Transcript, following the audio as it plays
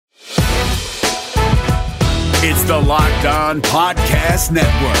It's the Locked On Podcast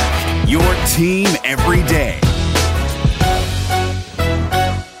Network, your team every day.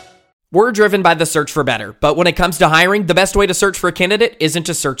 We're driven by the search for better, but when it comes to hiring, the best way to search for a candidate isn't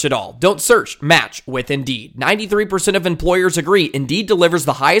to search at all. Don't search, match with Indeed. 93% of employers agree Indeed delivers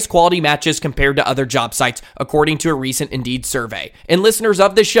the highest quality matches compared to other job sites, according to a recent Indeed survey. And listeners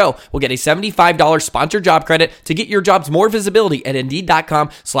of this show will get a $75 sponsored job credit to get your jobs more visibility at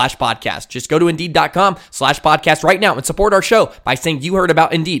Indeed.com/podcast. Just go to Indeed.com/podcast right now and support our show by saying you heard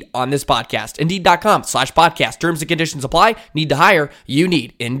about Indeed on this podcast. Indeed.com/podcast. Terms and conditions apply. Need to hire? You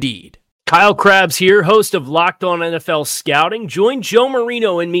need Indeed. Kyle Krabs here, host of Locked On NFL Scouting. Join Joe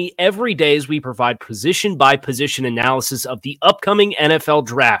Marino and me every day as we provide position-by-position analysis of the upcoming NFL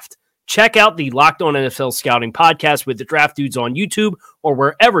Draft. Check out the Locked On NFL Scouting podcast with the Draft Dudes on YouTube or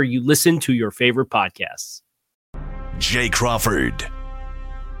wherever you listen to your favorite podcasts. Jay Crawford,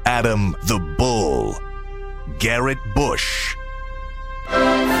 Adam the Bull, Garrett Bush,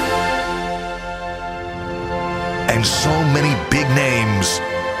 and so many big names.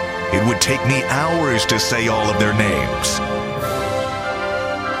 It would take me hours to say all of their names.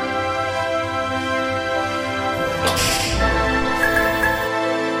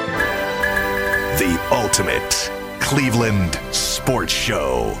 The ultimate Cleveland sports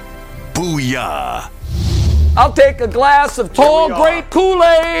show. Booyah! I'll take a glass of tall grape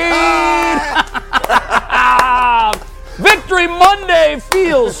Kool-Aid. Victory Monday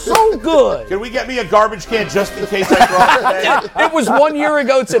feels so good. Can we get me a garbage can just in case I draw today? It was 1 year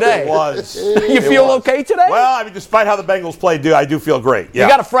ago today. It was. You feel okay today? Well, I mean, despite how the Bengals played, I do feel great. Yeah. You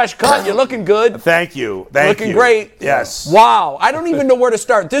got a fresh cut. You're looking good. Thank you. Thank you. Looking great. Yes. Wow. I don't even know where to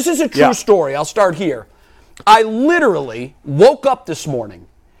start. This is a true story. I'll start here. I literally woke up this morning,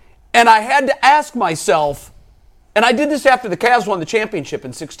 and I had to ask myself, and I did this after the Cavs won the championship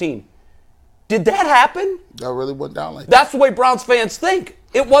in 2016. Did that happen? That really went down like that. That's the way Browns fans think.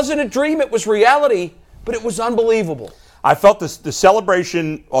 It wasn't a dream, it was reality, but it was unbelievable. I felt the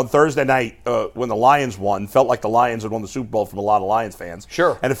celebration on Thursday night when the Lions won felt like the Lions had won the Super Bowl from a lot of Lions fans.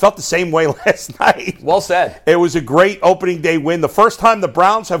 Sure. And it felt the same way last night. Well said. It was a great opening day win. The first time the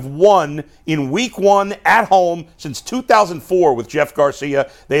Browns have won in week one at home since 2004 with Jeff Garcia.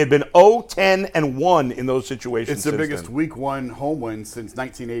 They had been 0-10-1 in those situations. It's the biggest week one home win since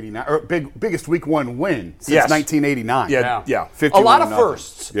 1989, or biggest week one win since 1989. Yeah. A lot of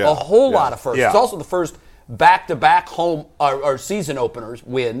firsts. A whole lot of firsts. Yeah. It's also the first back-to-back home or season openers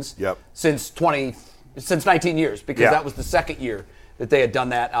wins since 19 years, because that was the second year that they had done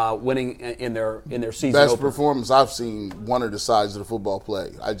that, winning in their season Best opener. performance I've seen one of the sides of the football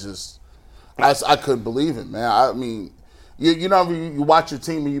play. I couldn't believe it, man. I mean, you know, you watch your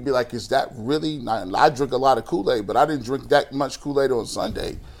team and you be like, is that really not? I drink a lot of Kool-Aid, but I didn't drink that much Kool-Aid on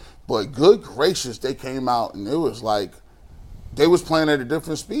Sunday. But good gracious, they came out and it was like, they was playing at a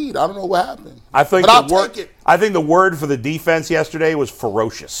different speed. I don't know what happened. I think the word for the defense yesterday was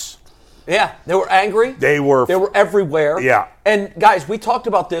ferocious. Yeah, they were angry. They were everywhere. Yeah. And guys, we talked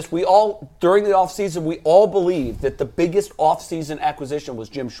about this. We all, during the offseason, we all believed that the biggest offseason acquisition was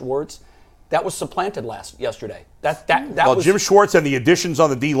Jim Schwartz. That was supplanted yesterday. Jim Schwartz and the additions on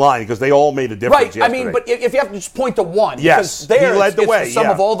the D-line, because they all made a difference yesterday. I mean, but if you have to just point to one, yes, because there he led the way. Some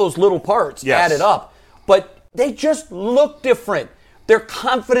of all those little parts added up. But they just looked different. Their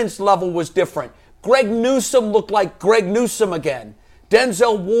confidence level was different. Greg Newsome looked like Greg Newsome again.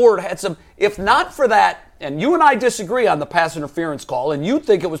 Denzel Ward had some, if not for that, and you and I disagree on the pass interference call, and you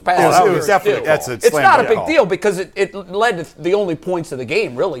think it was pass interference. It was definitely it's not a big deal because it led to the only points of the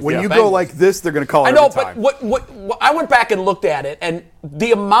game, really. When you go like this, they're going to call it every time. I know, but what I went back and looked at it, and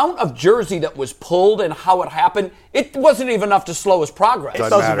the amount of jersey that was pulled and how it happened, it wasn't even enough to slow his progress. It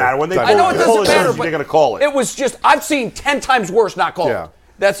doesn't matter. When they I know it doesn't matter, but they're going to call it. It was just, I've seen 10 times worse not called. Yeah.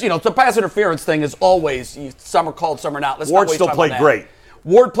 That's, the pass interference thing is always, some are called, some are not. Ward still played great.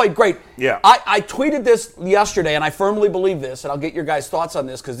 Ward played great. Yeah. I tweeted this yesterday, and I firmly believe this, and I'll get your guys' thoughts on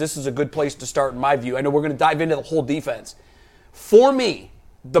this because this is a good place to start in my view. I know we're going to dive into the whole defense. For me,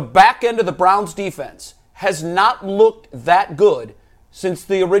 the back end of the Browns defense has not looked that good since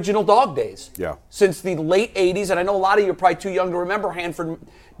the original Dog days. Yeah. Since the late 80s, and I know a lot of you are probably too young to remember Hanford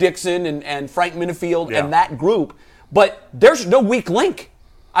Dixon and Frank Minifield and that group, but there's no weak link.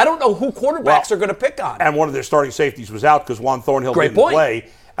 I don't know who quarterbacks are going to pick on. And one of their starting safeties was out because Juan Thornhill didn't play.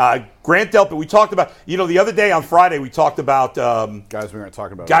 Grant Delpit, we talked about, the other day on Friday, we talked about guys we weren't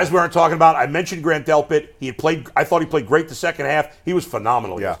talking about. We weren't talking about. I mentioned Grant Delpit. I thought he played great the second half. He was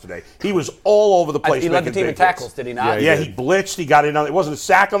phenomenal yesterday. He was all over the place. He led the team in tackles, did he not? Yeah, he blitzed. He got in on it. Wasn't a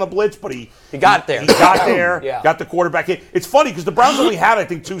sack on the blitz, but he got there. He got there, got the quarterback in. It's funny because the Browns only had, I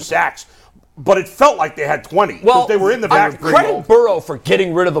think, 2 sacks. but it felt like they had 20 because they were in the back. Credit Burrow for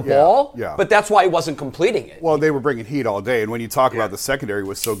getting rid of the ball, yeah. but that's why he wasn't completing it. Well, they were bringing heat all day, and when you talk about the secondary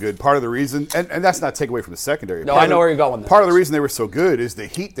was so good, part of the reason, and that's not take away from the secondary. No, I know where you're going. Part of the reason they were so good is the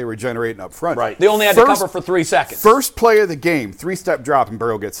heat they were generating up front. Right. They only had to cover for 3 seconds. First play of the game, 3-step drop, and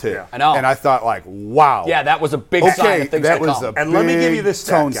Burrow gets hit. Yeah. I know. And I thought, like, wow. Yeah, that was a big sign of things that to was come. And let me give you this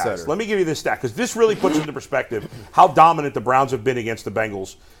stat, tone guys. setter. Let me give you this stat because this really puts into perspective how dominant the Browns have been against the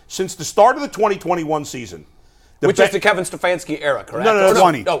Bengals since the start of the 2021 season. Which is the Kevin Stefanski era, correct? No,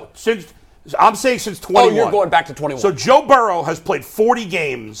 20. No, I'm saying since 21. Oh, you're going back to 21. So Joe Burrow has played 40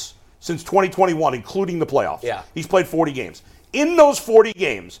 games since 2021, including the playoffs. Yeah. He's played 40 games. In those 40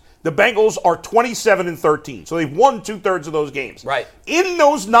 games, the Bengals are 27-13. So they've won 2/3 of those games. Right. In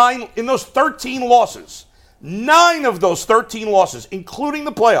those 13 losses, 9 of those 13 losses, including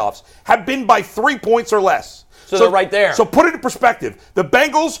the playoffs, have been by 3 points or less. So they're right there. So put it in perspective. The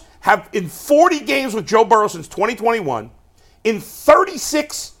Bengals have, in 40 games with Joe Burrow since 2021, in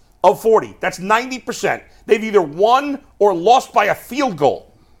 36 of 40, that's 90%, they've either won or lost by a field goal.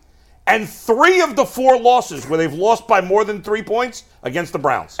 And 3 of the 4 losses where they've lost by more than 3 points against the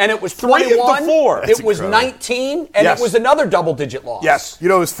Browns. And it was 3 21. of the 4. It was 19, and Yes. it was another double-digit loss. Yes. You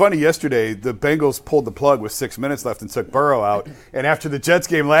know, it was funny yesterday. The Bengals pulled the plug with 6 minutes left and took Burrow out. And after the Jets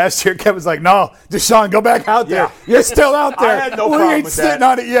game last year, Kevin's like, no, Deshaun, go back out there. Yeah. You're still out there. I had no we problem ain't with sitting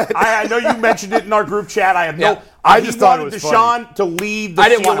that. on it yet. I know you mentioned it in our group chat. I have Yeah. no. I just thought it wanted was Deshaun to lead the I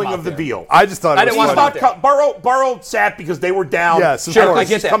didn't want ceiling him out of the there. deal. I just thought I it didn't was want funny. him out there. Burrow sat because they were down. Yes, of Sure, course. I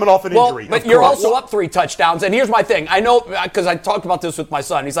get he's that. coming off an injury. But Of you're course. also up 3 touchdowns. And here's my thing. I know, because I talked about this with my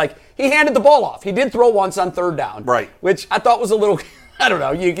son. He's like, he handed the ball off. He did throw once on 3rd down. Right. Which I thought was a little, I don't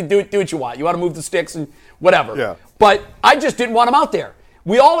know. You can do what you want. You want to move the sticks and whatever. Yeah. But I just didn't want him out there.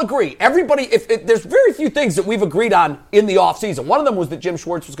 We all agree. Everybody, if there's very few things that we've agreed on in the offseason. One of them was that Jim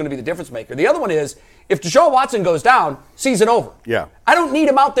Schwartz was going to be the difference maker. The other one is, if Deshaun Watson goes down, season over. Yeah. I don't need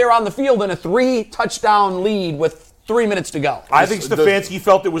him out there on the field in a 3-touchdown lead with 3 minutes to go. I think Stefanski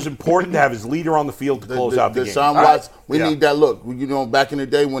felt it was important to have his leader on the field to close out the game. Deshaun Watson, we need that look. You know, back in the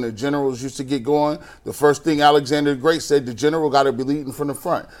day when the generals used to get going, the first thing Alexander the Great said, the general got to be leading from the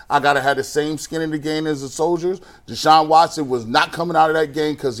front. I got to have the same skin in the game as the soldiers. Deshaun Watson was not coming out of that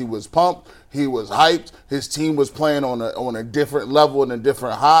game because he was pumped. He was hyped. His team was playing on a different level and a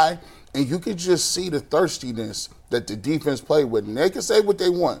different high. And you could just see the thirstiness that the defense played with. And they can say what they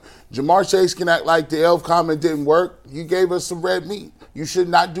want. Jamar Chase can act like the elf comment didn't work. You gave us some red meat. You should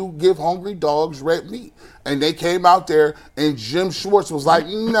not give hungry dogs red meat. And they came out there, and Jim Schwartz was like,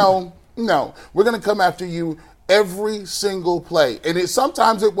 no, we're going to come after you every single play. And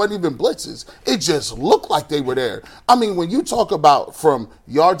sometimes it wasn't even blitzes. It just looked like they were there. I mean, when you talk about from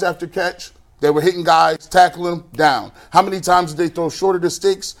yards after catch, they were hitting guys, tackling them down. How many times did they throw short of the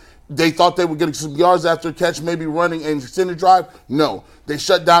sticks? They thought they were getting some yards after catch, maybe running and extended drive. No, they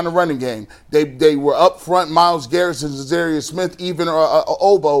shut down the running game. They were up front. Myles Garrett and Za'Darius Smith, even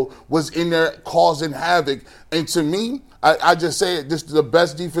Obo, was in there causing havoc. And to me, I just say it, this is the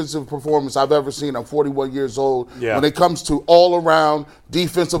best defensive performance I've ever seen. I'm 41 years old. Yeah. When it comes to all-around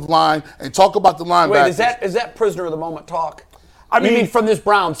defensive line, and talk about the linebackers. Wait, is that prisoner of the moment talk? I mean, from this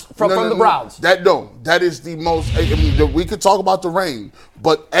Browns, from the Browns. That is the most. I mean, we could talk about the rain,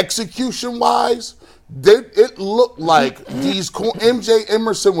 but execution-wise, it looked like MJ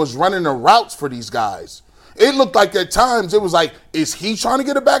Emerson was running the routes for these guys. It looked like at times it was like, is he trying to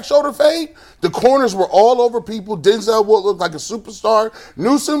get a back shoulder fade? The corners were all over people. Denzel Wood looked like a superstar.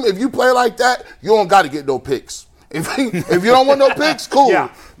 Newsome, if you play like that, you don't got to get no picks. If you don't want no picks, cool. Yeah.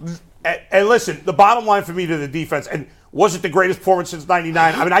 And listen, the bottom line for me to the defense, and was it the greatest performance since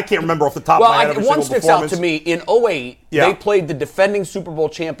 '99? I mean, I can't remember off the top of my head every one single sticks performance. out to me. In 2008, Yeah. they played the defending Super Bowl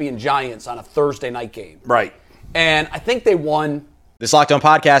champion Giants on a Thursday night game. Right. And I think they won. This Locked On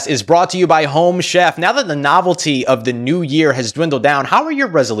podcast is brought to you by Home Chef. Now that the novelty of the new year has dwindled down, how are your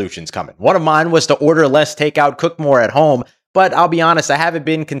resolutions coming? One of mine was to order less takeout, cook more at home. But I'll be honest, I haven't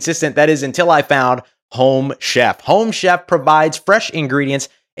been consistent. That is until I found Home Chef. Home Chef provides fresh ingredients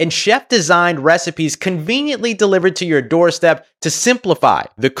and chef-designed recipes conveniently delivered to your doorstep to simplify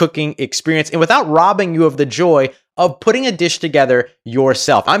the cooking experience and without robbing you of the joy of putting a dish together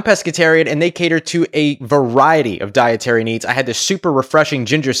yourself. I'm pescatarian, and they cater to a variety of dietary needs. I had this super refreshing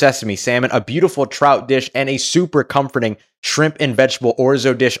ginger sesame salmon, a beautiful trout dish, and a super comforting shrimp and vegetable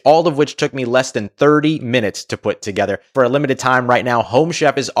orzo dish, all of which took me less than 30 minutes to put together. For a limited time right now, Home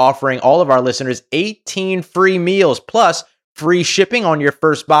Chef is offering all of our listeners 18 free meals, plus free shipping on your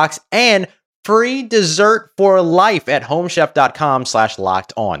first box and free dessert for life at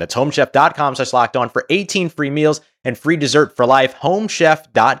homechef.com/lockedon. That's homechef.com/lockedon for 18 free meals and free dessert for life.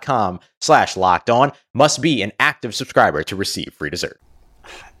 homechef.com/lockedon. Must be an active subscriber to receive free dessert.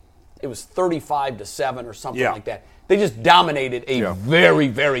 It was 35-7 or something like that. They just dominated a very,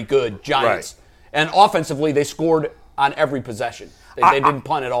 very good Giants. And offensively, they scored on every possession. They didn't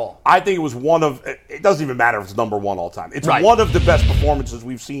punt at all. I think it was it doesn't even matter if it's number one all time. It's one of the best performances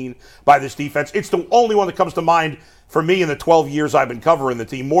we've seen by this defense. It's the only one that comes to mind for me in the 12 years I've been covering the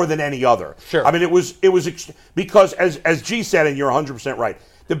team more than any other. Sure. I mean, it was because as G said, and you're 100% right,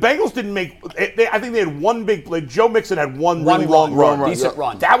 the Bengals didn't make, I think they had one big play. Joe Mixon had one really long run. Decent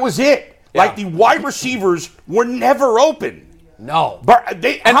run. That was it. Yeah. Like the wide receivers were never open. No. But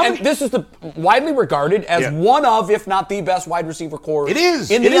this is widely regarded as one of, if not the best wide receiver corps in the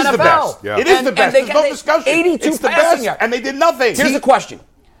NFL. The best. Yeah. It is the best. There's no discussion. 82 passing yards. And they did nothing. Here's the question.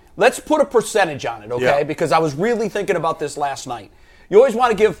 Let's put a percentage on it, okay? Yeah. Because I was really thinking about this last night. You always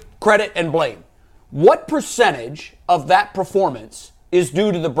want to give credit and blame. What percentage of that performance is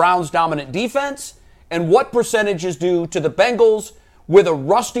due to the Browns' dominant defense, and what percentage is due to the Bengals with a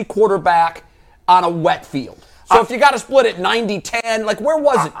rusty quarterback on a wet field? So if you got to split it 90-10, like where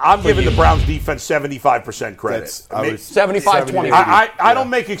was it? I'm giving the Browns defense 75% credit. 75-20. I don't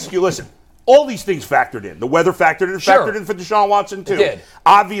make excuses. Listen, all these things factored in. The weather factored in for Deshaun Watson too. It did.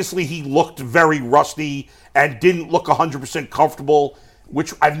 Obviously, he looked very rusty and didn't look 100% comfortable,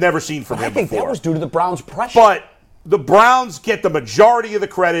 which I've never seen from him before. I think that was due to the Browns' pressure. But the Browns get the majority of the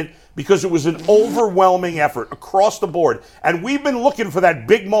credit because it was an overwhelming effort across the board. And we've been looking for that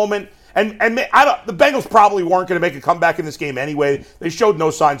big moment. And the Bengals probably weren't going to make a comeback in this game anyway. They showed no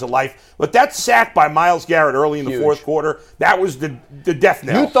signs of life. But that sack by Myles Garrett early in the fourth quarter, that was the death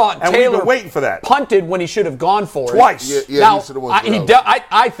knell. You thought and Taylor we've been waiting for that. Punted when he should have gone for it. Twice. Now,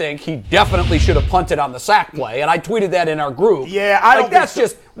 I think he definitely should have punted on the sack play, and I tweeted that in our group. Yeah, I don't think so.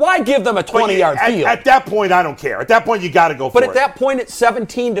 Why give them a 20-yard field? At that point, I don't care. At that point, you got to go for it. But at that point, it's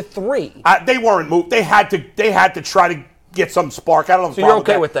 17-3. They weren't moved. They had to try to get some spark. I don't know. So you're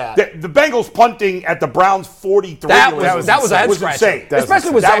okay with that? The Bengals punting at the Browns 43. That was a head scratcher. Insane.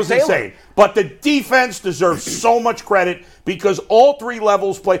 Especially with Zach Taylor. Insane. But the defense deserves so much credit because all three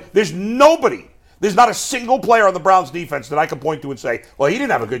levels play. There's not a single player on the Browns defense that I can point to and say, well, he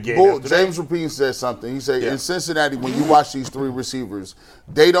didn't have a good game. James Rapine said something. He said, in Cincinnati, when you watch these three receivers,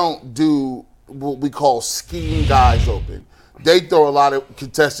 they don't do what we call scheme guys open. They throw a lot of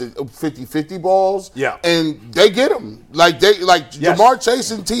contested 50-50 balls, and they get them. Jamar Chase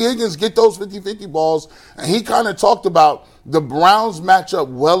and T. Higgins get those 50-50 balls, and he kind of talked about the Browns match up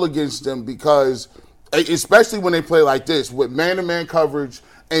well against them because, especially when they play like this, with man-to-man coverage,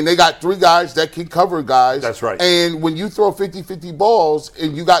 and they got three guys that can cover guys. That's right. And when you throw 50-50 balls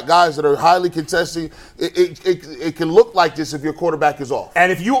and you got guys that are highly contested, it can look like this if your quarterback is off. And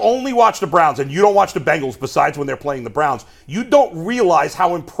if you only watch the Browns and you don't watch the Bengals besides when they're playing the Browns, you don't realize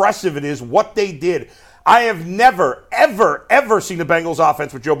how impressive it is what they did. I have never, ever, ever seen the Bengals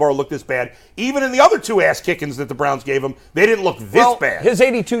offense with Joe Burrow look this bad. Even in the other two ass kickings that the Browns gave him, they didn't look this bad. His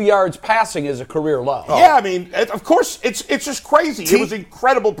 82 yards passing is a career low. Yeah, I mean, of course, it's just crazy. It was an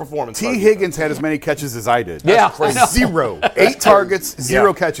incredible performance. T. Higgins had as many catches as I did. Yeah, zero. 8 targets,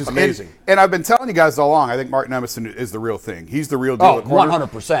 0 catches. Amazing. And I've been telling you guys all along, I think Martin Emerson is the real thing. He's the real deal.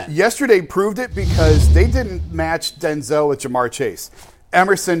 100%. Yesterday proved it because they didn't match Denzel with Jamar Chase.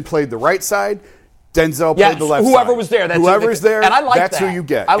 Emerson played the right side. Denzel played the left whoever side. Was there. Whoever's there, and I like that's that. who you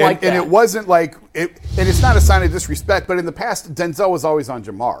get. I like that. And it wasn't like it. And it's not a sign of disrespect, but in the past, Denzel was always on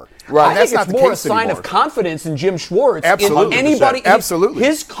Jamar. Right. I think it's more a sign of confidence in Jim Schwartz. Absolutely. In anybody. Absolutely.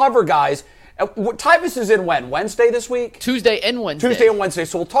 His cover guys. Tyvus is in when? Wednesday this week? Tuesday and Wednesday. Tuesday and Wednesday.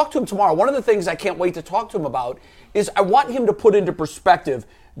 So we'll talk to him tomorrow. One of the things I can't wait to talk to him about is I want him to put into perspective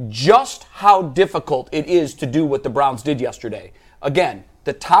just how difficult it is to do what the Browns did yesterday. Again,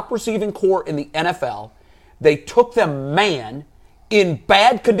 the top receiving core in the NFL. They took them man in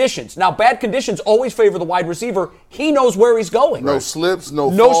bad conditions. Now, bad conditions always favor the wide receiver. He knows where he's going. No slips, no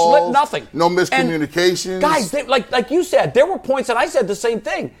falls, slip, nothing. No miscommunications. And guys, like you said, there were points that I said the same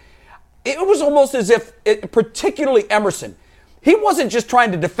thing. It was almost as if, particularly Emerson, he wasn't just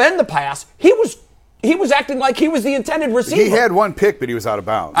trying to defend the pass. He was acting like he was the intended receiver. He had one pick, but he was out of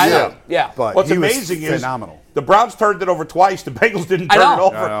bounds. I know. Yeah. But what's he amazing was phenomenal. The Browns turned it over twice. The Bengals didn't turn it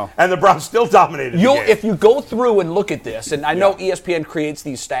over, and the Browns still dominated the game. If you go through and look at this, and I know ESPN creates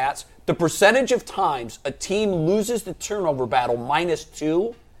these stats, the percentage of times a team loses the turnover battle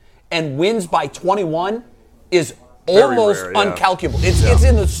 -2 and wins by 21 is almost uncalculable. It's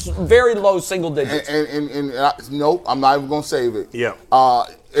in the very low single digits. And nope, I'm not even going to save it. Yeah.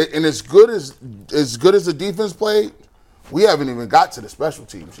 And as good as the defense played, we haven't even got to the special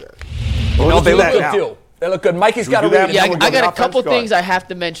teams yet. They look good too. They look good. Mikey's got to read it. Yeah, I got a couple things I have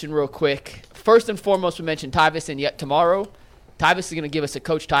to mention real quick. First and foremost, we mentioned Tyvis, and yet tomorrow, Tyvis is going to give us a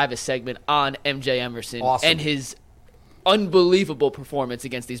Coach Tyvis segment on MJ Emerson and his unbelievable performance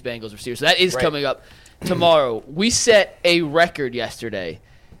against these Bengals receivers. So that is coming up tomorrow. We set a record yesterday,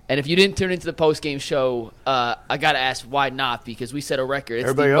 and if you didn't tune into the post-game show, I got to ask why not, because we set a record.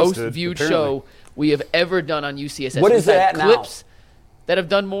 It's the most viewed show we have ever done on UCSS. What is that now? Clips that have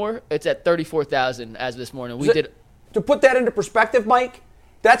done more. It's at 34,000 as of this morning. To put that into perspective, Mike,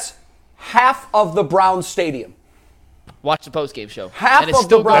 that's half of the Browns Stadium. Watch the postgame show. Half of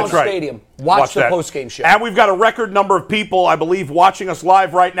the Browns Stadium. Watch the postgame show. And we've got a record number of people, I believe, watching us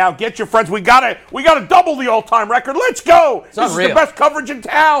live right now. Get your friends. We gotta double the all-time record. Let's go. This is the best coverage in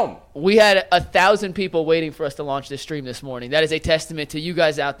town. We had 1,000 people waiting for us to launch this stream this morning. That is a testament to you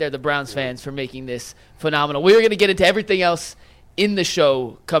guys out there, the Browns fans, for making this phenomenal. We're going to get into everything else in the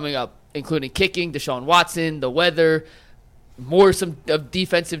show coming up, including kicking, Deshaun Watson, the weather, some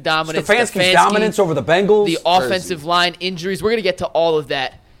defensive dominance. Stefanski's dominance over the Bengals. The offensive line injuries. We're going to get to all of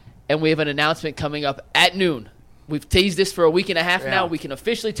that, and we have an announcement coming up at noon. We've teased this for a week and a half now. We can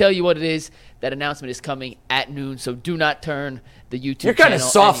officially tell you what it is. That announcement is coming at noon, so do not turn the YouTube channel. You're kind of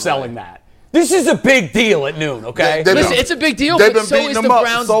soft-selling that. This is a big deal at noon, okay? Listen, it's a big deal, but so is the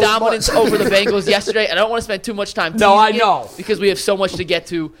Browns' dominance over the Bengals yesterday, and I don't want to spend too much time teasing it because we have so much to get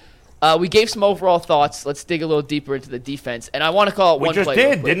to. We gave some overall thoughts. Let's dig a little deeper into the defense. And I want to call it one play. We just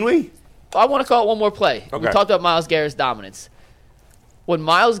did, didn't we? I want to call it one more play. Okay. We talked about Myles Garrett's dominance. When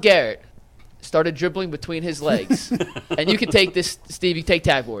Myles Garrett started dribbling between his legs, and you can take this, Steve, you take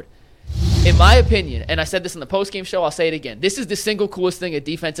tag board. In my opinion, and I said this in the postgame show, I'll say it again, this is the single coolest thing a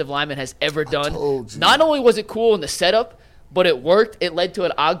defensive lineman has ever done. Not only was it cool in the setup, but it worked. It led to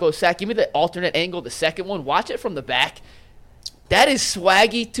an Ogbo sack. Give me the alternate angle, the second one. Watch it from the back. That is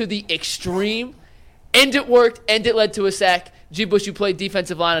swaggy to the extreme, and it worked, and it led to a sack. G. Bush, you played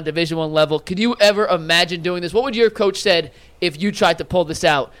defensive line on Division I level. Could you ever imagine doing this? What would your coach said if you tried to pull this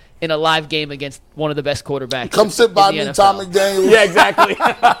out in a live game against one of the best quarterbacks? Come sit by me, NFL. Tom McDaniel. Yeah, exactly.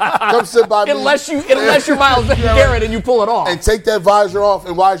 Come sit by me. Unless you're Myles Garrett and you pull it off. And take that visor off,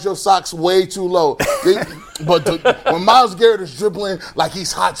 and why is your socks way too low? When Myles Garrett is dribbling like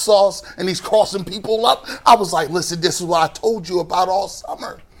he's hot sauce and he's crossing people up, I was like, listen, this is what I told you about all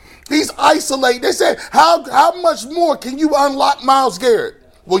summer. He's isolated. They said, how much more can you unlock Myles Garrett?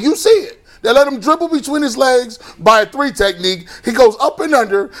 Well, you see it. They let him dribble between his legs by a 3 technique. He goes up and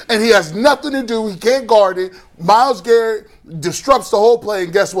under, and he has nothing to do. He can't guard it. Myles Garrett disrupts the whole play,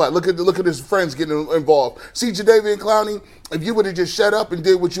 and guess what? Look at his friends getting involved. See, Jadeveon Clowney, if you would have just shut up and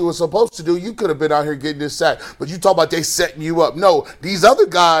did what you were supposed to do, you could have been out here getting this sack. But you talk about they setting you up. No, these other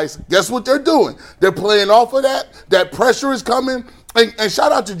guys, guess what they're doing? They're playing off of that. That pressure is coming. And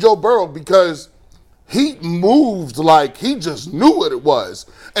shout out to Joe Burrow because he moved like he just knew what it was.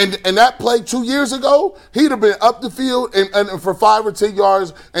 And that play 2 years ago, he'd have been up the field and for 5 or 10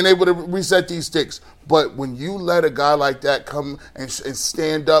 yards, and they would have reset these sticks. But when you let a guy like that come and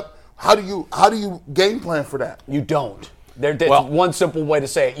stand up, how do you game plan for that? You don't. There's one simple way to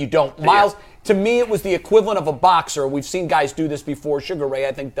say it. You don't. Myles, to me, it was the equivalent of a boxer. We've seen guys do this before. Sugar Ray,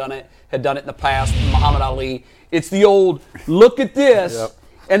 I think, had done it in the past. Muhammad Ali. It's the old, look at this. Yep.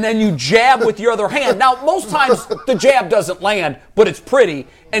 And then you jab with your other hand. Now, most times the jab doesn't land, but it's pretty,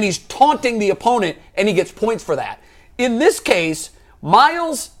 and he's taunting the opponent, and he gets points for that. In this case,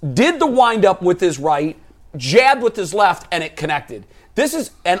 Myles did the wind-up with his right, jabbed with his left, and it connected.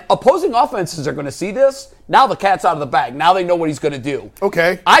 And opposing offenses are going to see this. Now the cat's out of the bag. Now they know what he's going to do.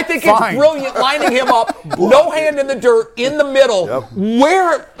 Okay. I think it's brilliant lining him up, no hand in the dirt, in the middle.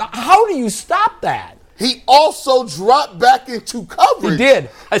 Yep. How do you stop that? He also dropped back into coverage. He did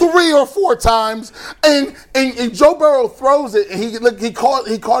 3 or 4 times, and Joe Burrow throws it, and he caught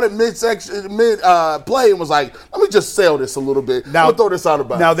it mid play, and was like, "Let me just sail this a little bit. Now, I'll throw this out of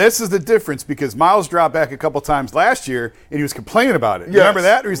bounds." Now this is the difference because Myles dropped back a couple times last year, and he was complaining about it. You remember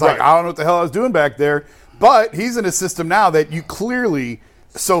that? He's like, "I don't know what the hell I was doing back there," but he's in a system now that you clearly.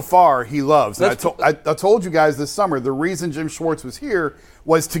 So far, he loves. And I told you guys this summer, the reason Jim Schwartz was here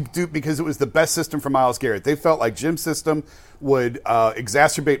was because it was the best system for Myles Garrett. They felt like Jim's system would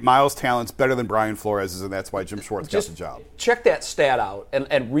exacerbate Myles' talents better than Brian Flores's, and that's why Jim Schwartz got the job. Check that stat out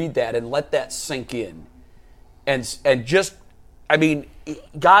and read that and let that sink in. And just, I mean,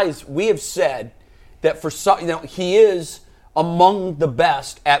 guys, we have said that for some, he is among the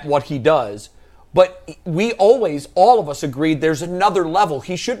best at what he does. But all of us agreed there's another level.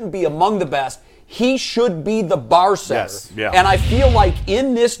 He shouldn't be among the best. He should be the bar setter. Yes, yeah. And I feel like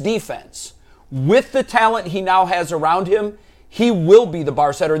in this defense, with the talent he now has around him, he will be the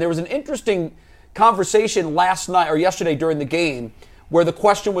bar setter. There was an interesting conversation last night or yesterday during the game where the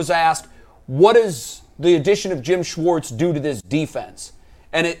question was asked, what does the addition of Jim Schwartz do to this defense?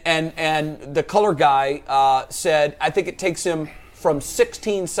 And the color guy said, I think it takes him from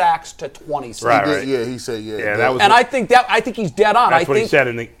 16 sacks to 20 sacks. Right. Yeah, he said, that was. And I think he's dead on. That's what he said.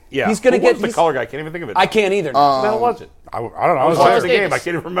 He's going to get the color guy. I can't even think of it. I can't either. Who the hell was it? I don't know. I was watching the game. I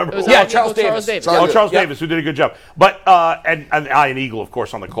can't even remember. Charles Davis. Charles Davis, who did a good job. But and Ian Eagle, of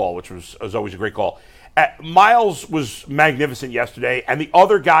course, on the call, which was always a great call. Miles was magnificent yesterday, and the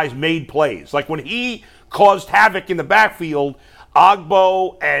other guys made plays. Like when he caused havoc in the backfield,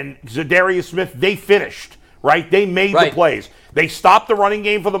 Ogbo and Zadarius Smith, they finished. Right? They made the plays. They stopped the running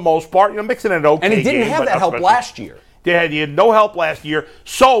game for the most part. Mixing an okay game. And he didn't have that help last year. He had no help last year.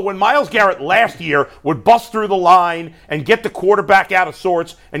 So when Myles Garrett last year would bust through the line and get the quarterback out of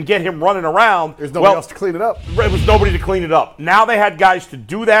sorts and get him running around, there's nobody else to clean it up. It was nobody to clean it up. Now they had guys to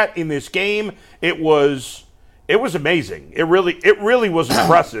do that in this game. It was amazing. It really was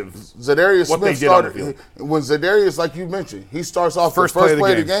impressive. Zadarius Smith started when Zadarius, like you mentioned, he starts off first play of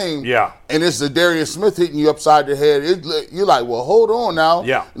the game. Yeah, and it's Zadarius Smith hitting you upside the head. You're like, well, hold on now.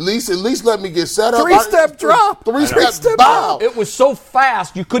 Yeah, at least let me get set up. Three-step drop. Three-step bow. It was so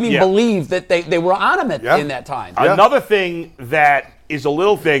fast you couldn't even believe that they were on him in that time. Yeah. Another thing that is a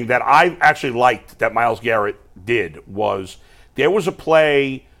little thing that I actually liked that Myles Garrett did was there was a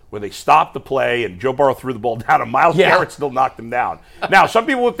play where they stopped the play and Joe Burrow threw the ball down and Myles Garrett still knocked him down. Now, some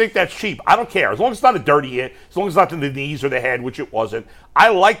people would think that's cheap. I don't care. As long as it's not a dirty hit, as long as it's not to the knees or the head, which it wasn't, I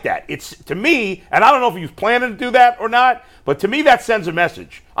like that. It's, to me, and I don't know if he was planning to do that or not, but to me that sends a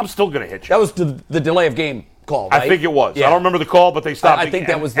message. I'm still going to hit you. That was the delay of game call, right? I think it was. Yeah. I don't remember the call, but they stopped I think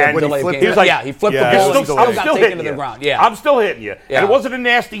that was the delay of game. He was like, he flipped the ball. I'm still hitting to you. The ground. Yeah. I'm still hitting you. Yeah. And it wasn't a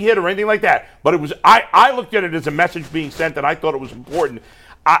nasty hit or anything like that, but it was. I looked at it as a message being sent, and I thought it was important.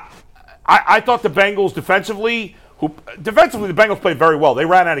 I thought the Bengals defensively, the Bengals played very well. They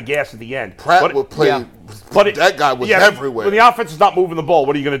ran out of gas at the end. Pratt would play. But that guy was everywhere. When the offense is not moving the ball,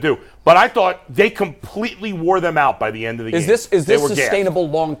 what are you going to do? But I thought they completely wore them out by the end of the game. Is this sustainable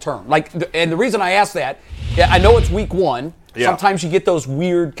long term? And the reason I ask that, I know it's week one. Yeah. Sometimes you get those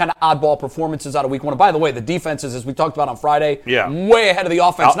weird kind of oddball performances out of week one. And by the way, the defenses, as we talked about on Friday, way ahead of the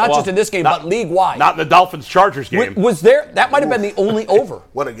offense, not just in this game, but league-wide. Not in the Dolphins-Chargers game. That might have been the only over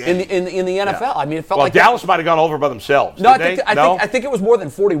what a game. in the NFL. Yeah. I mean, it felt like Dallas might have gone over by themselves. No, I think it was more than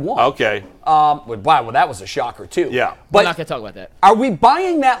 41. Okay. Wow, that was a shocker, too. Yeah. But we're not going to talk about that. Are we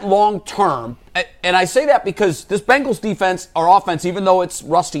buying that long term? And I say that because this Bengals defense, or offense, even though it's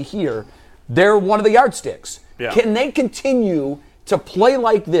rusty here, they're one of the yardsticks. Yeah. Can they continue to play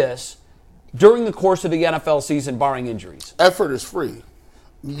like this during the course of the NFL season, barring injuries? Effort is free.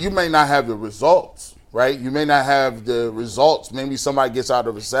 You may not have the results, right? You may not have the results. Maybe somebody gets out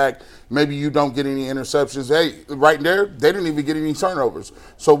of a sack. Maybe you don't get any interceptions. Hey, right there, they didn't even get any turnovers.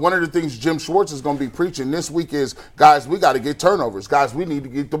 So one of the things Jim Schwartz is going to be preaching this week is, guys, we got to get turnovers. Guys, we need to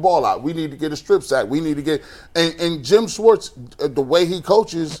get the ball out. We need to get a strip sack. We need to get – and Jim Schwartz, the way he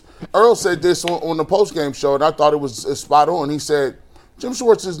coaches, Earl said this on the postgame show, and I thought it was spot on. He said, Jim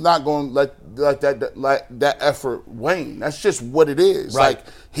Schwartz is not going to let that effort wane. That's just what it is. Right. Like,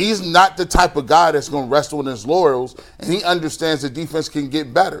 he's not the type of guy that's going to rest on his laurels, and he understands the defense can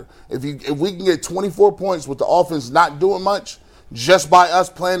get better. If we can get 24 points with the offense not doing much, just by us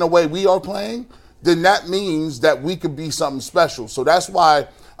playing the way we are playing, then that means that we could be something special. So that's why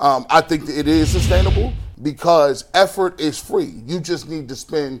I think that it is sustainable, because effort is free. You just need to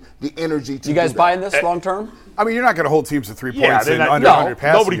spend the energy to do that. You guys buying this long term? I mean, you're not going to hold teams to 3 points in under 100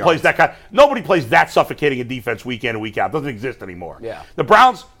 passing Nobody yards. plays that kind. Nobody plays that suffocating a defense week in and week out. It doesn't exist anymore. Yeah. The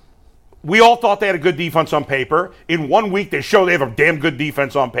Browns, we all thought they had a good defense on paper. In 1 week, they show they have a damn good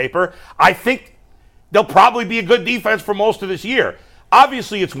defense on paper. I think they'll probably be a good defense for most of this year.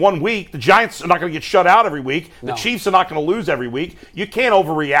 Obviously, it's 1 week. The Giants are not going to get shut out every week. The Chiefs are not going to lose every week. You can't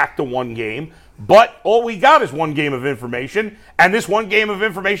overreact to one game. But all we got is one game of information, and this one game of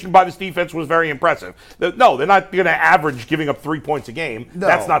information by this defense was very impressive. No, they're not going to average giving up 3 points a game. No.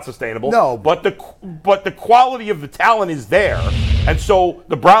 That's not sustainable. No. But the quality of the talent is there, and so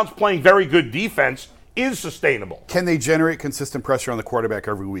the Browns playing very good defense is sustainable. Can they generate consistent pressure on the quarterback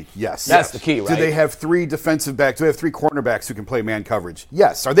every week? Yes. That's the key, right? Do they have 3 defensive backs? Do they have 3 cornerbacks who can play man coverage?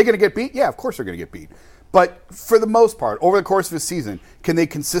 Yes. Are they going to get beat? Yeah, of course they're going to get beat. But for the most part, over the course of a season, can they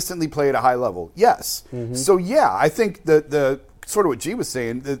consistently play at a high level? Yes. Mm-hmm. So, yeah, I think the sort of what G was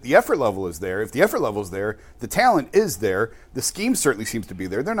saying, the effort level is there. If the effort level is there, the talent is there. The scheme certainly seems to be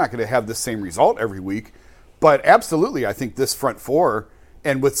there. They're not going to have the same result every week. But absolutely, I think this front four,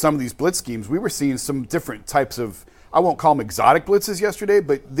 and with some of these blitz schemes, we were seeing some different types of I won't call them exotic blitzes yesterday,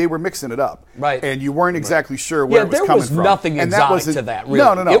 but they were mixing it up. Right. And you weren't exactly sure where it was coming from. Yeah, there was nothing exotic to that,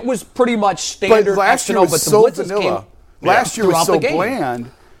 really. No. It was pretty much standard. But last year was so vanilla. Last year was so bland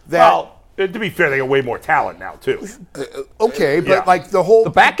that... Well, to be fair, they got way more talent now, too. Okay, but like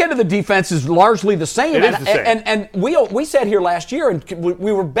the back end of the defense is largely the same. It is the same. And we sat here last year and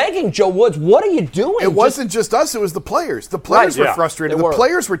we were begging Joe Woods, what are you doing? It wasn't just us, it was the players. The players were frustrated. The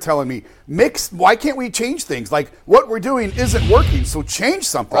players were telling me, why can't we change things? Like, what we're doing isn't working, so change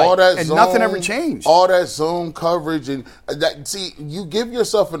something. Nothing ever changed. All that zone coverage and that. See, you give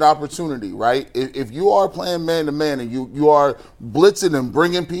yourself an opportunity, right? If you are playing man-to-man and you are blitzing and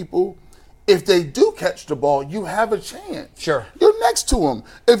bringing people, if they do catch the ball, you have a chance. Sure. You're next to them.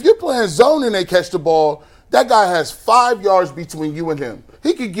 If you're playing zone and they catch the ball, that guy has 5 yards between you and him.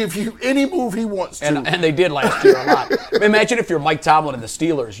 He could give you any move he wants to. And they did last year a lot. Imagine if you're Mike Tomlin and the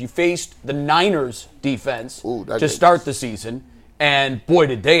Steelers. You faced the Niners defense to start the season. And, boy,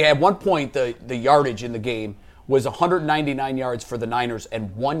 did they at one point the yardage in the game was 199 yards for the Niners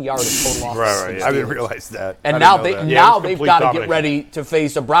and 1 yard of total offense. Right. I didn't realize that. And now they've got to get ready to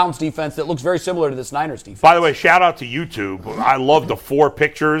face a Browns defense that looks very similar to this Niners defense. By the way, shout out to YouTube. I love the 4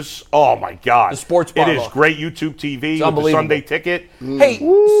 pictures. Oh, my God. The sports bar It is great YouTube TV it's with the Sunday Ticket. Hey,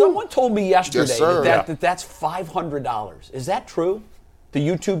 someone told me yesterday that's $500. Is that true? The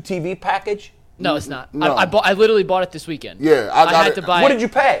YouTube TV package? No, it's not. No. I literally bought it this weekend. Yeah, I had to buy it. What did you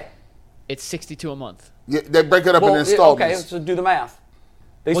pay? It's $62 a month. Yeah, they break it up in installments. Okay, so do the math.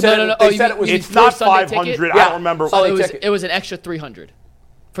 They Well, said no. They said it was. It's not Sunday 500. ticket? I don't remember. Oh, it was an extra $300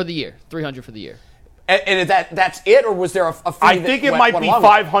 for the year. $300 for the year. And that's it, or was there a fee? I think it might be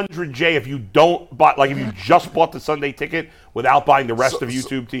 500, Jay, if you don't buy, like if you just bought the Sunday Ticket without buying the rest of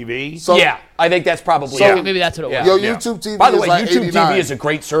YouTube TV. So, yeah, I think that's probably. Maybe that's what it was. Yo, YouTube TV. By the way, like YouTube 89. TV is a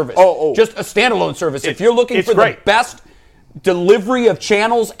great service. Just a standalone service. If you're looking for great. the best delivery of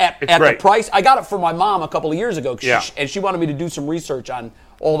channels at great. the price, I got it for my mom a couple of years ago, Yeah. and she wanted me to do some research on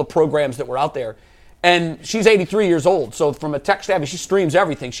all the programs that were out there. And she's 83 years old, so from a tech savvy, she streams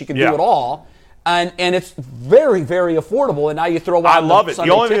everything. She can do it all. And it's very, very affordable. And now you throw out I love it. Sunday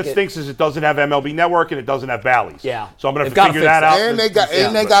The only thing that Ticket. stinks is it doesn't have MLB Network and it doesn't have Bally's. Yeah. So I'm going to They've have to figure that out. And they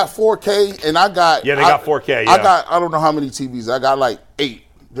got 4K, and I got. Yeah, they got 4K. Yeah. I don't know how many TVs. I got like 8.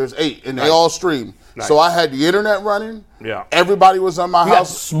 There's 8, and they all stream. Nice. So I had the internet running. Yeah. Everybody was on my You got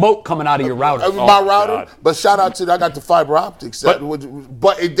house. smoke coming out of your router. My router. God. But shout out to I got the fiber optics. And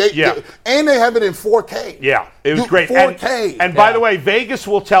they have it in 4K. Yeah, it was great. 4K. And by the way, Vegas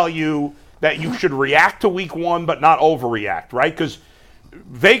will tell you that you should react to week 1, but not overreact, right? Because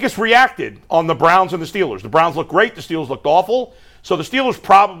Vegas reacted on the Browns and the Steelers. The Browns looked great. The Steelers looked awful. So the Steelers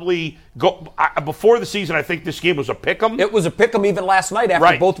probably before the season. I think this game was a pick'em. It was a pick'em even last night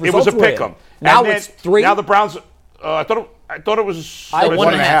after both results It was a were in. pick'em. Now it's 3. Now the Browns. I thought it was 1.5.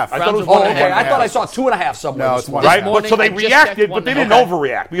 I thought it was Oh, 1.5. okay. I thought I saw 2.5 somewhere. No, this it's morning. Right, morning, but so they I just reacted, checked but they 1.5. didn't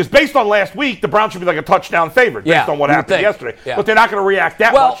overreact because based on last week, the Browns should be like a touchdown favorite based on what you would happened think. yesterday. Yeah. But they're not going to react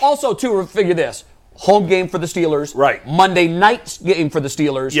that Well, much. also too, figure this: home game for the Steelers, Right. Monday night game for the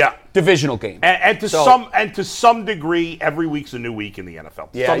Steelers, Yeah. divisional game, and to some degree, every week's a new week in the NFL.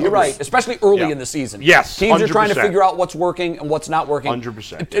 Yeah, Some you're degree. right, especially early Yeah. in the season. Yes, teams are trying to 100%. figure out what's working and what's not working.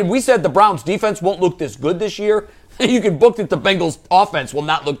 100%. And we said the Browns' defense won't look this good this year. You can book that the Bengals' offense will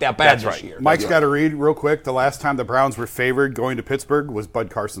not look that bad this year. Mike's got to read real quick. The last time the Browns were favored going to Pittsburgh was Bud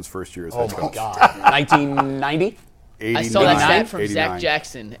Carson's first year as head coach. God, 1990. I saw that stat from 89. Zach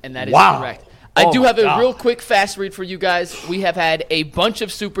Jackson, and that is Wow. correct. Oh I do my have a God. real quick fast read for you guys. We have had a bunch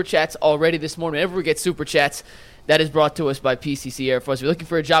of super chats already this morning. Whenever we get super chats, that is brought to us by PCC Airfoils. If you're looking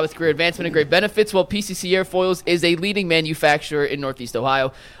for a job with career advancement and great benefits, well, PCC Airfoils is a leading manufacturer in Northeast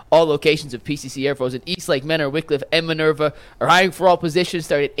Ohio. All locations of PCC Airfoils in Eastlake, Menor, Wickliffe, and Minerva are hiring for all positions,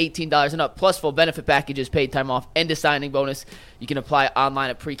 starting at $18 and up, plus full benefit packages, paid time off, and a signing bonus. You can apply online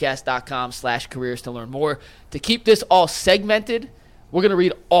at precast.com/careers to learn more. To keep this all segmented, we're going to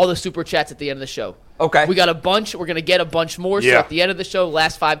read all the super chats at the end of the show. Okay. We got a bunch. We're going to get a bunch more. So Yeah. at the end of the show,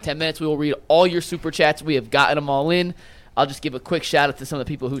 last 5-10 minutes, we will read all your super chats. We have gotten them all in. I'll just give a quick shout out to some of the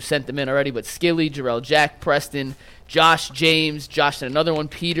people who sent them in already. But Skilly, Jarrell Jack, Preston, Josh James, Josh sent another one,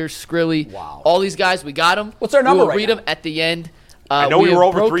 Peter, Skrilly. Wow. All these guys, we got them. What's our number We'll right read now? them at the end. I know we have were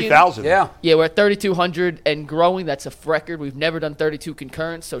over broken- 3,000. Yeah. Yeah, we're at 3,200 and growing. That's a record. We've never done 32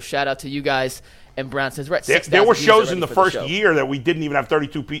 concurrent. So shout out to you guys. And Brown says we're at 6,000 There were views shows already in the for first show. year that we didn't even have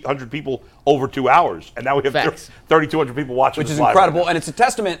 3,200 people over 2 hours, and now we have Facts. 3,200 people watching, Which this is live incredible, right now. and it's a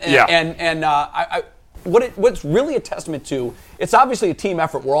testament. And, Yeah. what's really a testament to, it's obviously a team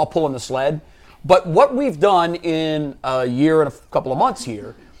effort. We're all pulling the sled, but what we've done in a year and a couple of months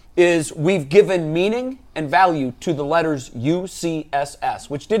here is we've given meaning and value to the letters UCSS,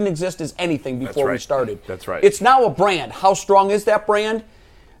 which didn't exist as anything before we started. That's right. It's now a brand. How strong is that brand?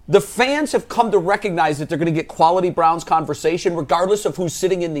 The fans have come to recognize that they're going to get quality Browns conversation regardless of who's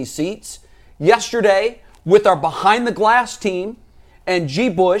sitting in these seats. Yesterday, with our Behind the Glass team and G.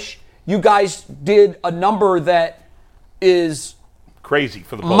 Bush, you guys did a number that is crazy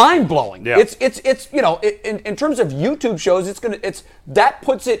for the mind-blowing. Yeah. It's in terms of YouTube shows, that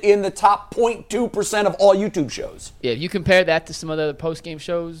puts it in the top 0.2% of all YouTube shows. Yeah, if you compare that to some other post-game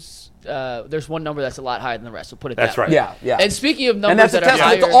shows, there's one number that's a lot higher than the rest. We'll put it that way. That's right. Yeah. And speaking of numbers and that's that a are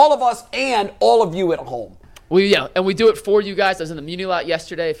testament higher, to all of us and all of you at home. And we do it for you guys. I was in the Muni lot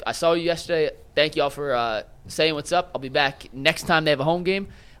yesterday. I saw you yesterday. Thank you all for saying what's up. I'll be back next time they have a home game.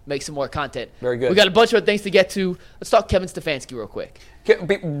 Make some more content. Very good. We got a bunch of things to get to. Let's talk Kevin Stefanski real quick.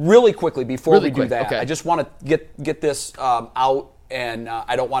 Really quickly before we do that, okay. I just want to get this out, and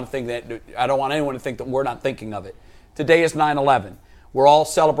I don't want anyone to think that we're not thinking of it. Today is 9/11. We're all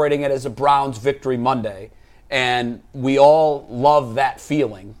celebrating it as a Browns Victory Monday, and we all love that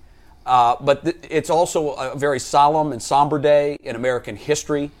feeling. But it's also a very solemn and somber day in American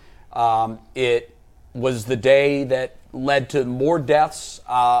history. It was the day that led to more deaths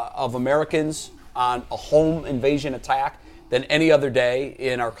of Americans on a home invasion attack than any other day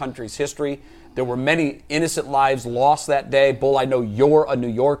in our country's history. There were many innocent lives lost that day. Bull, I know you're a New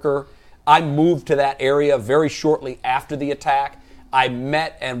Yorker. I moved to that area very shortly after the attack. I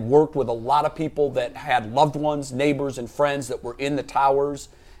met and worked with a lot of people that had loved ones, neighbors, and friends that were in the towers.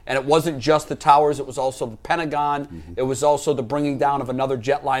 And it wasn't just the towers, it was also the Pentagon. Mm-hmm. It was also the bringing down of another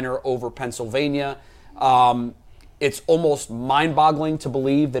jetliner over Pennsylvania. It's almost mind-boggling to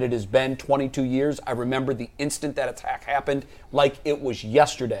believe that it has been 22 years. I remember the instant that attack happened like it was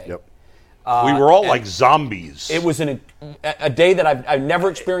yesterday. Yep. We were all like zombies. It was a day that I've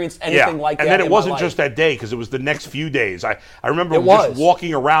never experienced anything like that. And then it wasn't in my just life. that day because it was the next few days. I remember It just was.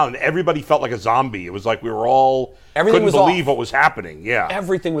 walking around and everybody felt like a zombie. It was like we were all Everything couldn't was believe off. what was happening. Yeah.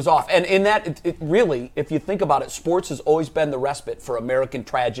 Everything was off. And in that, it really, if you think about it, sports has always been the respite for American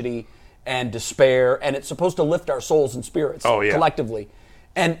tragedy and despair, and it's supposed to lift our souls and spirits collectively.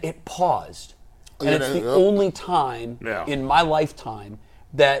 And it paused. And it's the only time in my lifetime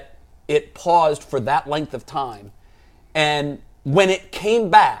that it paused for that length of time. And when it came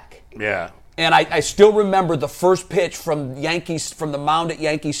back, and I still remember the first pitch from the mound at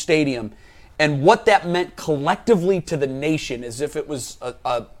Yankee Stadium, and what that meant collectively to the nation, as if it was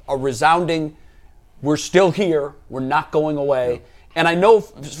a resounding, we're still here, we're not going away. Yeah. And I know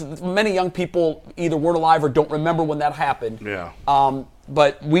many young people either weren't alive or don't remember when that happened. Yeah.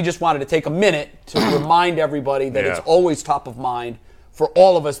 But we just wanted to take a minute to remind everybody that it's always top of mind for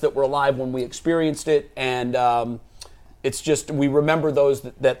all of us that were alive when we experienced it. And it's just, we remember those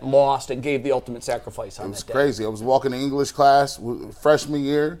that lost and gave the ultimate sacrifice on that day. It was crazy. I was walking to English class freshman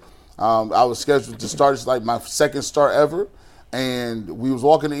year. I was scheduled to start. It's like my second start ever. And we was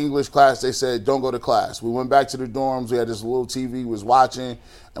walking to English class. They said, don't go to class. We went back to the dorms. We had this little TV, was watching,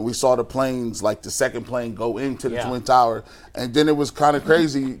 and we saw the planes, like the second plane go into the Twin Tower. And then it was kind of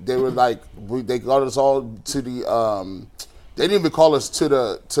crazy. They were like, they got us all to the, they didn't even call us to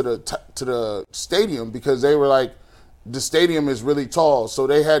the stadium because they were like, the stadium is really tall, so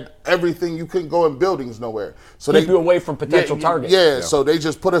they had everything. You couldn't go in buildings nowhere. So keep you away from potential targets. Yeah, so they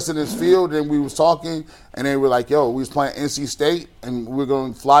just put us in this field, and we was talking, and they were like, yo, we was playing NC State, and we are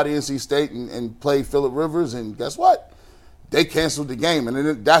going to fly to NC State and play Phillip Rivers, and guess what? They canceled the game, and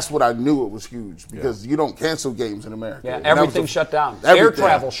then that's what I knew it was huge, because you don't cancel games in America. Yeah, everything shut down. Air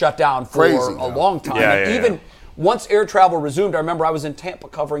travel shut down for a long time. And even once air travel resumed, I remember I was in Tampa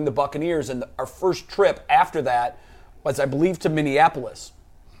covering the Buccaneers, and our first trip after that was, I believe, to Minneapolis.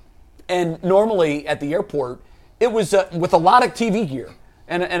 And normally at the airport, it was with a lot of TV gear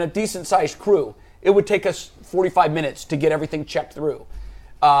and a decent-sized crew, it would take us 45 minutes to get everything checked through.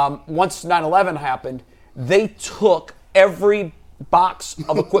 Once 9/11 happened, they took every box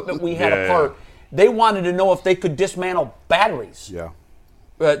of equipment we had apart. They wanted to know if they could dismantle batteries.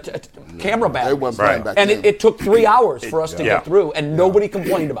 Camera batteries. And it took 3 hours for us to get through, and nobody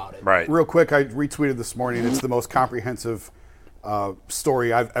complained about it. Right. Real quick, I retweeted this morning. It's the most comprehensive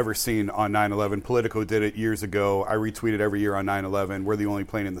story I've ever seen on 9/11. Politico did it years ago. I retweet it every year on 9/11. We're the only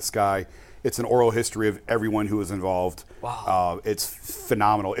plane in the sky. It's an oral history of everyone who was involved. Wow. It's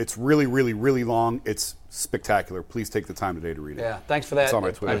phenomenal. It's really, really, really long. It's spectacular. Please take the time today to read it. Yeah, thanks for that. It's on my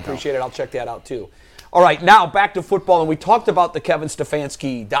Twitter I appreciate it. I'll check that out too. All right, now back to football, and we talked about the Kevin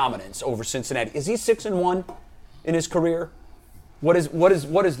Stefanski dominance over Cincinnati. Is he 6-1 in his career? What is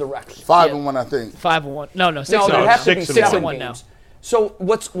the record? 5-1, I think. 5-1. No, 6-1. No, there has to be 6-1 now. So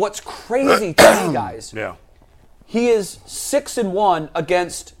what's crazy to me, guys? Yeah. He is 6-1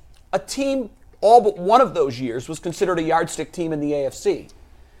 against a team. All but one of those years was considered a yardstick team in the AFC.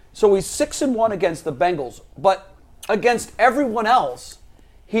 So he's 6-1 against the Bengals, but against everyone else,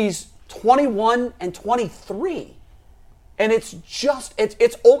 he's 21-23. And it's just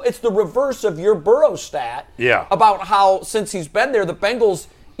it's the reverse of your Burrow stat about how since he's been there, the Bengals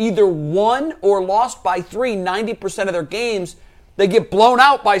either won or lost by 90% of their games. They get blown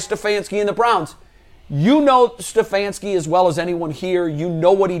out by Stefanski and the Browns. You know Stefanski as well as anyone here. You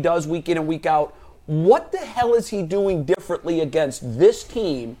know what he does week in and week out. What the hell is he doing differently against this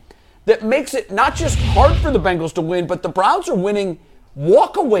team that makes it not just hard for the Bengals to win, but the Browns are winning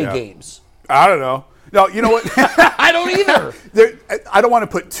walk-away games? I don't know. No, you know what? I don't either. I don't want to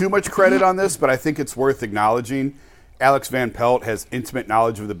put too much credit on this, but I think it's worth acknowledging. Alex Van Pelt has intimate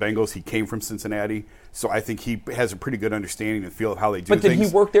knowledge of the Bengals. He came from Cincinnati, so I think he has a pretty good understanding and feel of how they do things. But did he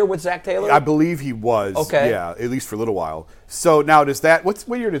work there with Zach Taylor? I believe he was. Okay. Yeah, at least for a little while. So now does that? What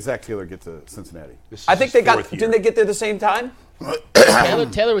year did Zach Taylor get to Cincinnati? I think they got. Didn't they get there the same time?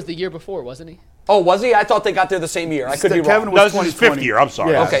 Taylor was the year before, wasn't he? Oh, was he? I thought they got there the same year. I could be wrong. Kevin was his fifth year. I'm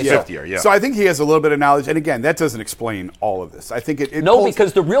sorry. Yeah, okay, fifth year. Yeah. So I think he has a little bit of knowledge, and again, that doesn't explain all of this. I think it no, pulls,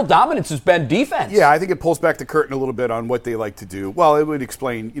 because the real dominance has been defense. Yeah, I think it pulls back the curtain a little bit on what they like to do. Well, it would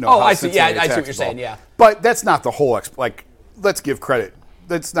explain, Oh, how I see. Yeah, Cincinnati I see what attacks you're the ball. saying. Yeah. But that's not the whole. Let's give credit.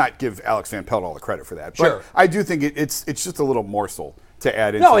 Let's not give Alex Van Pelt all the credit for that. Sure. But I do think it's just a little morsel to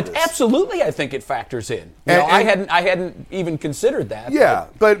add into No, this. absolutely. I think it factors in. I hadn't even considered that. Yeah,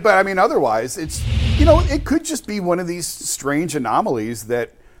 but I mean, otherwise, it's it could just be one of these strange anomalies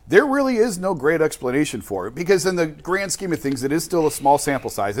that there really is no great explanation for it, because in the grand scheme of things, it is still a small sample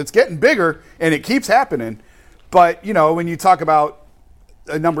size. It's getting bigger, and it keeps happening. But when you talk about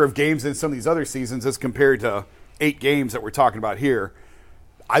a number of games in some of these other seasons as compared to 8 games that we're talking about here,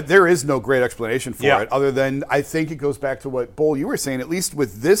 there is no great explanation for it, other than I think it goes back to what, Bull, you were saying. At least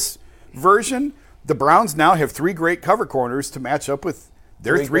with this version, the Browns now have 3 great cover corners to match up with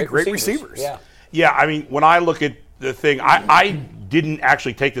their 3 great receivers. Yeah, I mean, when I look at the thing, I didn't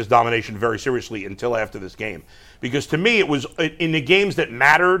actually take this domination very seriously until after this game. Because to me, it was, in the games that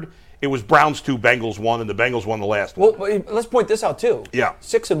mattered, it was Browns 2, Bengals 1, and the Bengals won the last one. Well, let's point this out, too. Yeah.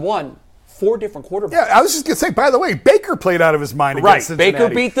 6-1. 4 different quarterbacks. Yeah, I was just going to say, by the way, Baker played out of his mind against Cincinnati.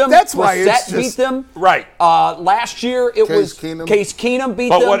 Baker beat them. That's why it's just... beat them. Right. Last year, it was Case Keenum beat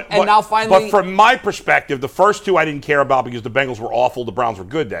them, and now finally... But from my perspective, the first 2 I didn't care about because the Bengals were awful, the Browns were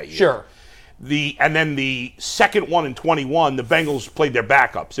good that year. Sure. And then the second one in 21, the Bengals played their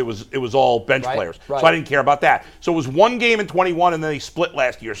backups. It was all bench players. Right. So I didn't care about that. So it was 1 game in 21, and then they split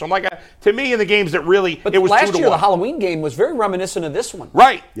last year. So I'm like, to me, in the games that really, but it was 2-1. Last year, the Halloween game was very reminiscent of this one.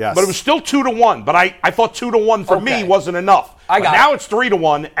 Right. Yes. But it was still 2-1. But I thought 2-1 for me wasn't enough. Now it's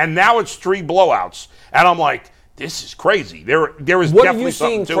 3-1, and now it's 3 blowouts. And I'm like, this is crazy. There is definitely something to it. What are you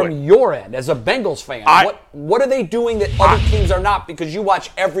seeing from your end as a Bengals fan? What are they doing that other teams are not? Because you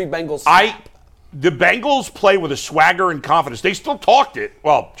watch every Bengals snap. The Bengals play with a swagger and confidence. They still talked it.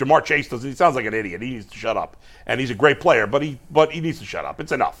 Well, Jamar Chase doesn't. He sounds like an idiot. He needs to shut up. And he's a great player, but he needs to shut up.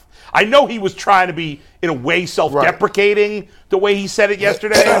 It's enough. I know he was trying to be, in a way, self-deprecating the way he said it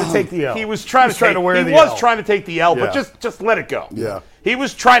yesterday. Take the L. He was trying to take the L, but just let it go. Yeah. He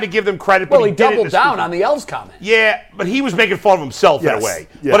was trying to give them credit, but he doubled down on the L's comment. Yeah, but he was making fun of himself in a way.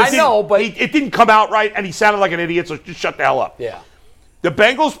 Yes. But I know, but it didn't come out right, and he sounded like an idiot, so just shut the hell up. Yeah. The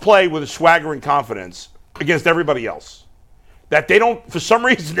Bengals play with a swagger and confidence against everybody else that they don't, for some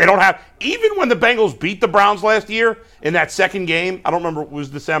reason, they don't have. Even when the Bengals beat the Browns last year in that second game, I don't remember, it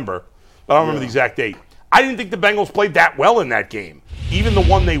was December, but I don't remember the exact date. I didn't think the Bengals played that well in that game, even the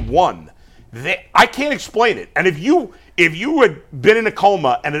one they won. I can't explain it. And if you had been in a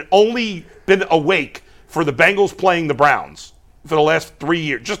coma and had only been awake for the Bengals playing the Browns for the last 3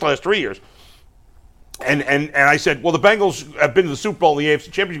 years, just the last 3 years, and I said, well, the Bengals have been to the Super Bowl in the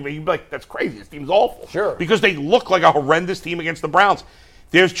AFC Championship. You'd be like, that's crazy. This team's awful. Sure. Because they look like a horrendous team against the Browns.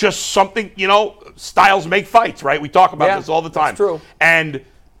 There's just something, styles make fights, right? We talk about this all the time. That's true. And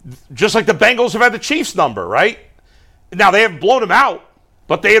just like the Bengals have had the Chiefs number, right? Now, they haven't blown them out,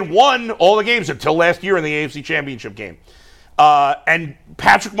 but they had won all the games until last year in the AFC Championship game. And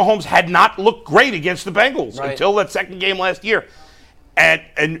Patrick Mahomes had not looked great against the Bengals until that second game last year.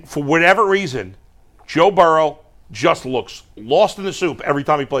 And for whatever reason, Joe Burrow just looks lost in the soup every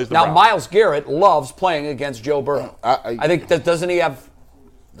time he plays the Browns. Now, Myles Garrett loves playing against Joe Burrow. I think that doesn't he have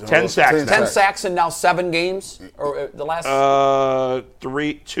 10 sacks? 10 sacks in now 7 games? Or the last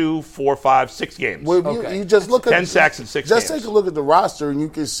 3, 2, 4, 5, 6 games. Well, you just look at 10 sacks in 6 games. Just take a look at the roster, and you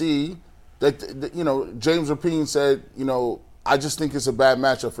can see that James Rapine said, I just think it's a bad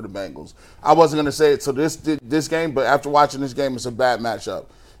matchup for the Bengals. I wasn't going to say it to this game, but after watching this game, it's a bad matchup.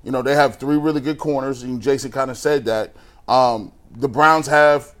 You know, they have 3 really good corners, and Jason kind of said that. The Browns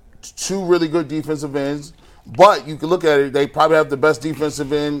have 2 really good defensive ends, but you can look at it, they probably have the best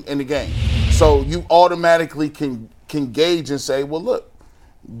defensive end in the game. So you automatically can gauge and say, well, look,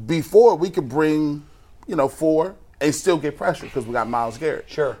 before we could bring, 4 and still get pressure because we got Myles Garrett.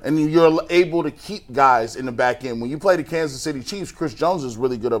 Sure. And you're able to keep guys in the back end. When you play the Kansas City Chiefs, Chris Jones is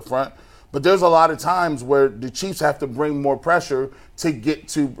really good up front. But there's a lot of times where the Chiefs have to bring more pressure to get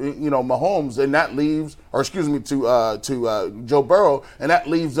to, Mahomes, and that leaves, to Joe Burrow, and that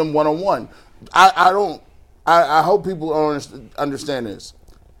leaves them one-on-one. I hope people understand this.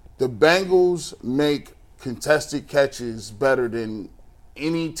 The Bengals make contested catches better than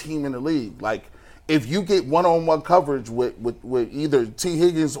any team in the league. Like, if you get one-on-one coverage with either T.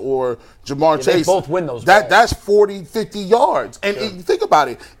 Higgins or Jamar Chase, they both win those balls. That's 40, 50 yards. And think about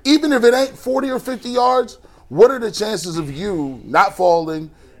it. Even if it ain't 40 or 50 yards, what are the chances of you not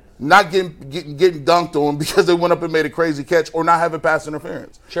falling, not getting dunked on because they went up and made a crazy catch, or not having pass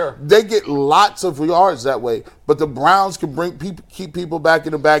interference? Sure. They get lots of yards that way. But the Browns can keep people back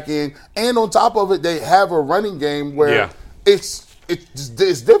in the back end. And on top of it, they have a running game where it's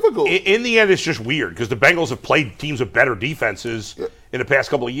difficult. In the end, it's just weird because the Bengals have played teams with better defenses in the past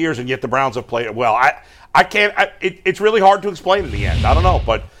couple of years, and yet the Browns have played it well. I can't. It's really hard to explain in the end. I don't know,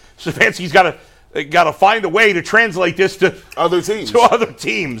 but Stefanski's got to find a way to translate this to other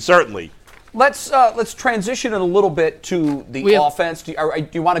teams. Certainly. Let's transition it a little bit to the offense. Do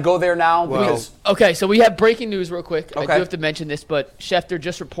you want to go there now? Okay, so we have breaking news real quick. Okay. I do have to mention this, but Schefter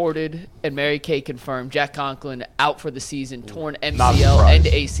just reported and Mary Kay confirmed Jack Conklin out for the season, torn MCL and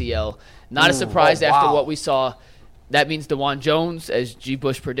ACL. Not a surprise after what we saw. That means DeJuan Jones, as G.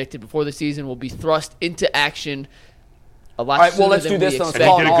 Bush predicted before the season, will be thrust into action a lot sooner let's than do this. we Let's expect.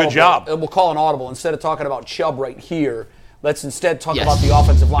 call He an did a good audible. job. We'll call an audible instead of talking about Chubb right here. Let's instead talk about the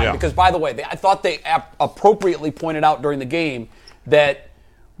offensive line. Yeah. Because, by the way, I thought they appropriately pointed out during the game that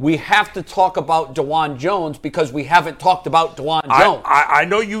we have to talk about DeJuan Jones because we haven't talked about DeJuan Jones. I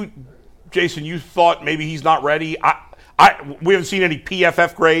know you, Jason, you thought maybe he's not ready. We haven't seen any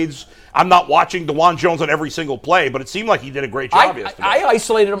PFF grades. I'm not watching DeJuan Jones on every single play, but it seemed like he did a great job yesterday. I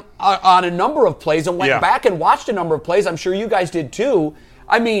isolated him on a number of plays and went back and watched a number of plays. I'm sure you guys did too.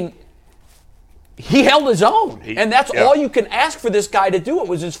 I mean, he held his own, and that's all you can ask for this guy to do. It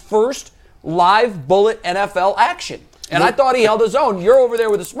was his first live bullet NFL action, and I thought he held his own. You're over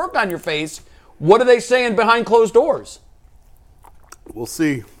there with a smirk on your face. What are they saying behind closed doors? We'll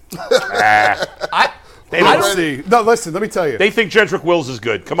see. They don't see. No, listen, let me tell you. They think Jedrick Wills is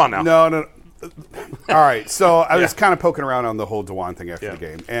good. Come on now. No. All right, so I was kind of poking around on the whole DeJuan thing after the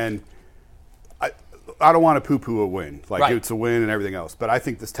game, and I don't want to poo-poo a win. It's a win and everything else, but I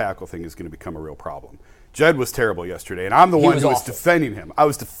think this tackle thing is going to become a real problem. Jed was terrible yesterday, and I'm the one who was defending him. I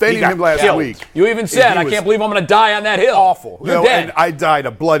was defending him last week. You even said, I can't believe I'm going to die on that hill. Awful. You're dead. And I died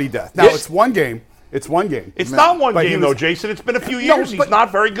a bloody death. Now, it's one game. It's not one game, though, Jason. It's been a few years. He's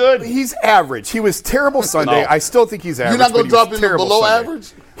not very good. He's average. He was terrible Sunday. I still think he's average. You're not going to drop him below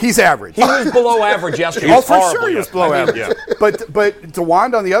average? He's average. He was below average yesterday. For sure he was below average. Yeah. But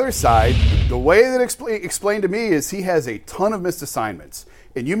DeJuan on the other side, the way that explained to me is he has a ton of missed assignments.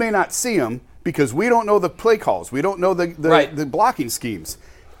 And you may not see them because we don't know the play calls. We don't know the blocking schemes.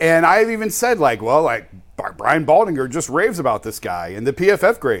 And I've even said, Brian Baldinger just raves about this guy and the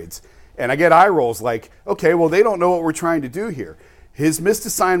PFF grades. And I get eye rolls okay, well, they don't know what we're trying to do here. His missed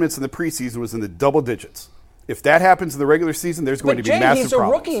assignments in the preseason was in the double digits. If that happens in the regular season, there's going to be massive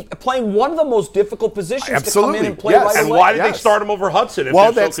problems. He's a rookie playing one of the most difficult positions to come in and play right away. And why did they start him over Hudson if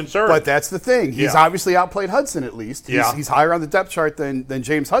they're so concerned? But that's the thing. He's obviously outplayed Hudson at least. He's higher on the depth chart than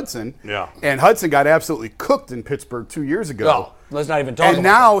James Hudson. Yeah. And Hudson got absolutely cooked in Pittsburgh 2 years ago. No, let's not even talk about that. And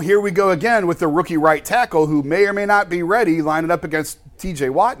now here we go again with the rookie right tackle who may or may not be ready, lining up against T.J.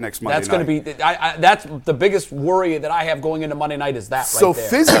 Watt next Monday night. That's going to be that's the biggest worry that I have going into Monday night is that so right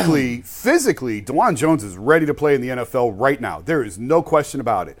there. physically, DeJuan Jones is ready to play in the NFL right now. There is no question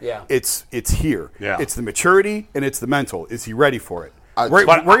about it. Yeah. It's here. Yeah. It's the maturity and it's the mental. Is he ready for it? We're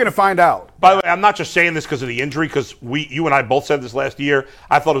going to find out. By the way, I'm not just saying this because of the injury, because you and I both said this last year.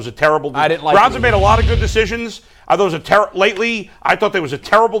 I thought it was a terrible decision. I didn't like Browns it. have made a lot of good decisions. I thought it was lately, I thought there was a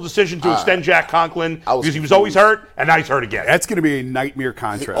terrible decision to extend Jack Conklin because he was always hurt, and now he's hurt agagen. That's going to be a nightmare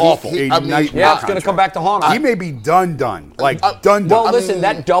contract. Awful. Nightmare it's going to come back to haunt him. He may be done. Done. Well, listen,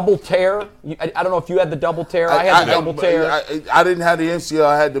 that double tear, I don't know if you had the double tear. I had the double tear. I didn't have the MCL.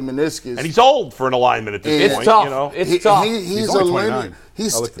 I had the meniscus. And he's old for an alignment at this point. It's tough. It's tough. He's only a 29.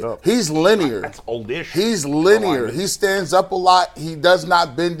 He's linear. That's oldish. He's linear. He stands up a lot. He does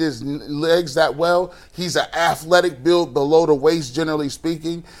not bend his legs that well. He's an athletic build below the waist, generally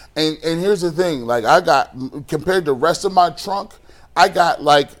speaking. And here's the thing. Like, I got, compared to the rest of my trunk, I got,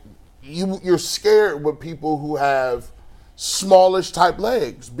 like, you're scared with people who have smallish type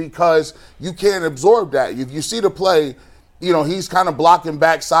legs because you can't absorb that. If you see the play, you know, he's kind of blocking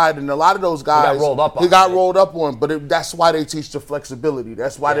backside, and a lot of those guys, he got rolled up on. But that's why they teach the flexibility.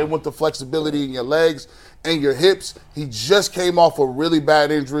 That's why they want the flexibility in your legs and your hips. He just came off a really bad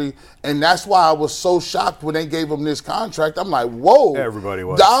injury, and that's why I was so shocked when they gave him this contract. I'm like, whoa. Everybody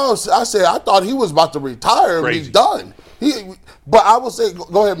was. I said, I thought he was about to retire and he's done. But I will say,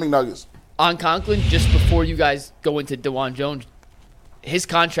 go ahead, McNuggets. On Conklin, just before you guys go into DeJuan Jones, his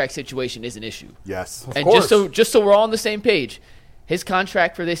contract situation is an issue. Yes. And just so we're all on the same page, his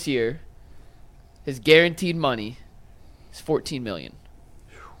contract for this year, his guaranteed money is $14 million.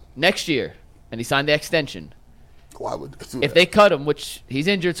 Next year, and he signed the extension. Why would they do if that? they cut him, which he's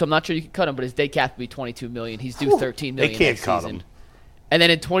injured, so I'm not sure you can cut him, but his dead cap would be $22 million. He's due $13 million They can't next cut season. him. And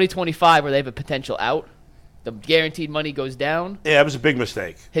then in 2025, where they have a potential out, the guaranteed money goes down. Yeah, it was a big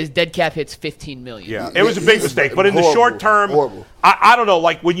mistake. His dead cap hits $15 million. Yeah, it was a big mistake. But in the short term, I don't know.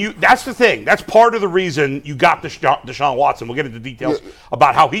 Like when that's the thing. That's part of the reason you got Deshaun Watson. We'll get into details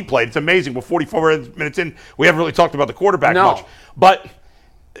about how he played. It's amazing. We're 44 minutes in. We haven't really talked about the quarterback much. But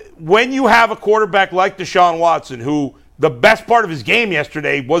when you have a quarterback like Deshaun Watson, who the best part of his game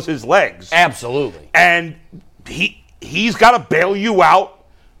yesterday was his legs. Absolutely. And he's got to bail you out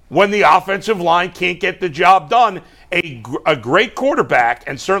when the offensive line can't get the job done. A great quarterback,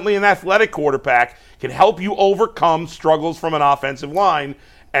 and certainly an athletic quarterback, can help you overcome struggles from an offensive line,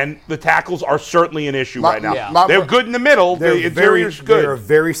 and the tackles are certainly an issue right now. They're good in the middle. The interior's good. They're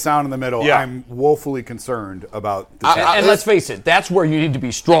very sound in the middle. Yeah. I'm woefully concerned about the and let's face it, that's where you need to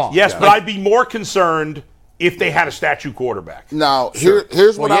be strong. Yes, but I'd be more concerned if they had a statue quarterback. Now,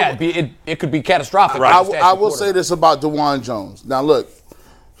 here's what it could be catastrophic. Right. I will say this about DeJuan Jones. Now, look,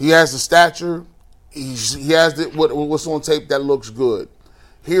 he has the stature. He has what's on tape that looks good.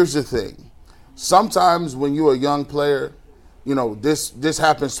 Here's the thing. Sometimes when you're a young player, you know, this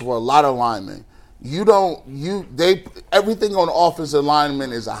happens for a lot of linemen. Everything on offensive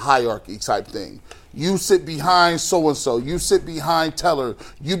linemen is a hierarchy type thing. You sit behind so-and-so. You sit behind Teller.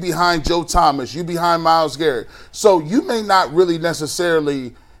 You behind Joe Thomas. You behind Myles Garrett. So you may not really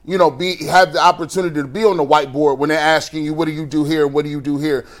necessarily, you know, have the opportunity to be on the whiteboard when they're asking you, what do you do here? What do you do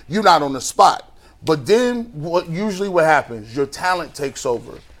here? You're not on the spot. But then what happens, your talent takes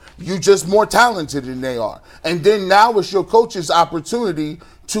over. You're just more talented than they are. And then now it's your coach's opportunity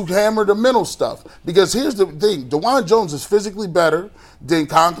to hammer the mental stuff. Because here's the thing, DeJuan Jones is physically better than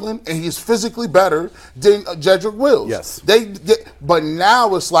Conklin, and he's physically better than Jedrick Wills. Yes. But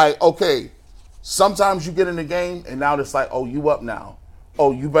now it's like, okay, sometimes you get in the game, and now it's like, oh, you up now.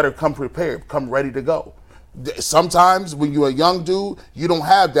 Oh, you better come prepared, come ready to go. Sometimes when you're a young dude, you don't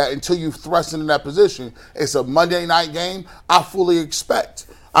have that until you thrust into that position. It's a Monday night game. I fully expect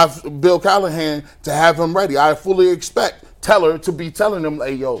Bill Callahan to have him ready. I fully expect Teller to be telling him,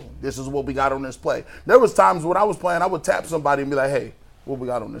 hey, yo, this is what we got on this play. There was times when I was playing, I would tap somebody and be like, hey, what we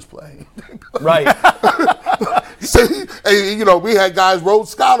got on this play? Right. See, and, you know, we had guys, Rhodes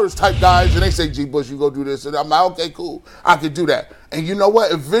Scholars type guys, and they say, G. Bush, you go do this. And I'm like, okay, cool. I could do that. And you know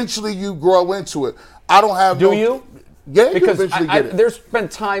what? Eventually you grow into it. I don't have Do you? Yeah, because you eventually get it. There's been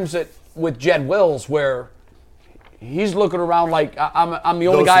times with Jed Wills where he's looking around like I'm the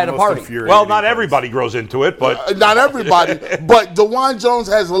only guy at a party. Well, not everybody grows into it, but not everybody. But DeJuan Jones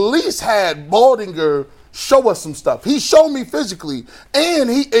has at least had Baldinger show us some stuff. He showed me physically, and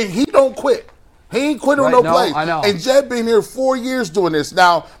he don't quit. He ain't quit on no plays. I know. And Jed been here 4 years doing this.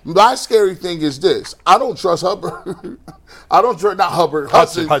 Now, my scary thing is this. I don't trust Hubbard.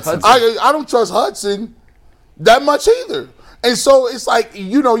 Hudson. I don't trust Hudson that much either. And so it's like,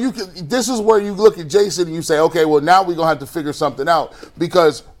 you know, this is where you look at Jason and you say, okay, well, now we're going to have to figure something out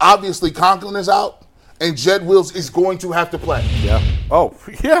because obviously Conklin is out and Jed Wills is going to have to play. Yeah. Oh,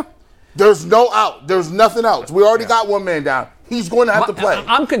 yeah. There's no out. There's nothing else. We already got one man down. He's going to have to play.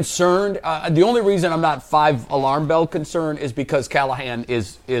 I'm concerned. The only reason I'm not 5 alarm bell concerned is because Callahan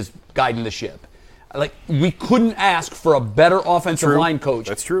is guiding the ship. Like, we couldn't ask for a better offensive line coach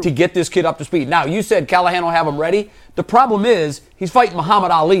to get this kid up to speed. Now, you said Callahan will have him ready. The problem is he's fighting Muhammad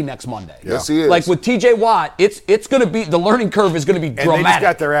Ali next Monday. Yes, he is. Like with TJ Watt, it's going to be, the learning curve is going to be dramatic. And they just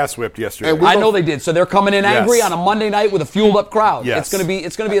got their ass whipped yesterday. I know they did. So they're coming in angry on a Monday night with a fueled up crowd. Yes.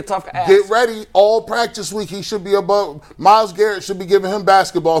 It's going to be a tough ask. Get ready. All practice week, he should be above. Myles Garrett should be giving him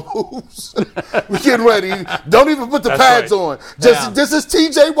basketball moves. We're getting ready. Don't even put the pads on. This is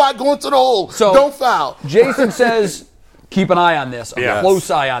TJ Watt going to the hole. So don't foul. Jason says, keep an eye on this, a close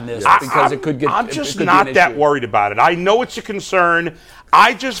eye on this, because it could get. I'm just not that worried about it. I know it's a concern.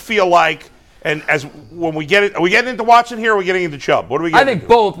 I just feel like, and as when we get it, are we getting into Watson here? Or are we getting into Chubb? What are we getting? I think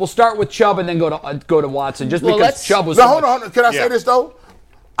both. We'll start with Chubb and then go to Watson, just because Chubb was. No, hold on. Can I say this though?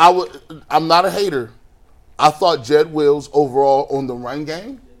 I'm not a hater. I thought Jed Wills overall on the run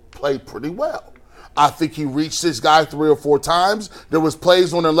game played pretty well. I think he reached this guy 3 or 4 times. There was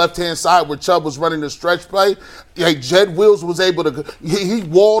plays on the left-hand side where Chubb was running the stretch play. Jed Wills was able to – he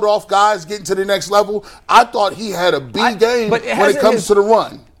walled off guys getting to the next level. I thought he had a B game when it comes to the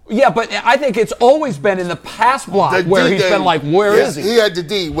run. Yeah, but I think it's always been in the pass block where he's been like, where is he? He had the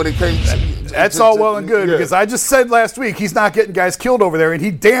D when it came to – That's all well and good because I just said last week he's not getting guys killed over there, and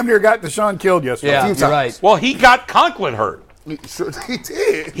he damn near got Deshaun killed yesterday. Yeah, you're right. Well, he got Conklin hurt. Sure, he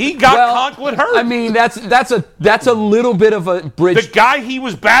did. He got Conklin hurt. I mean, that's a little bit of a bridge. The guy he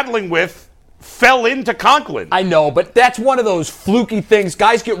was battling with fell into Conklin. I know, but that's one of those fluky things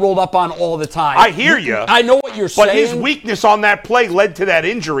guys get rolled up on all the time. I hear you. I know what you're saying. But his weakness on that play led to that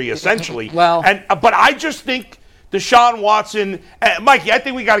injury, essentially. But I just think Deshaun Watson, Mikey, I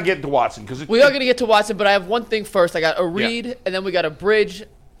think we got to get into Watson we are going to get to Watson. But I have one thing first. I got a read, and then we got a bridge,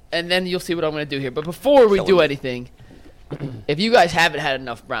 and then you'll see what I'm going to do here. But before we do anything. If you guys haven't had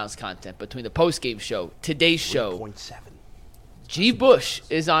enough Browns content between the post-game show, today's show, 3.7. G. Bush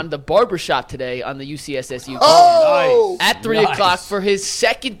is on the barbershop today on the UCSSU. Oh, nice. At 3 o'clock for his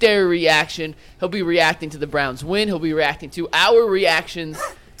secondary reaction. He'll be reacting to the Browns' win. He'll be reacting to our reactions.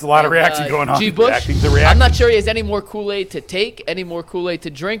 It's a lot of reaction going on. G. Bush, I'm not sure he has any more Kool-Aid to take, any more Kool-Aid to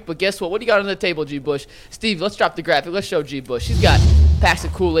drink, but guess what? What do you got on the table, G. Bush? Steve, let's drop the graphic. Let's show G. Bush. He's got packs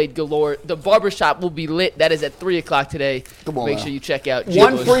of Kool-Aid galore. The barbershop will be lit. That is at 3 o'clock today. Make sure you check out G.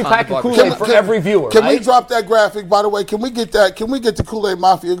 One Bush free pack of Kool-Aid for every viewer. Can we drop that graphic, by the way? Can we get that? Can we get the Kool-Aid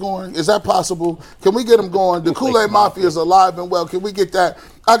Mafia going? Is that possible? Can we get them going? The Kool-Aid Mafia is alive and well. Can we get that?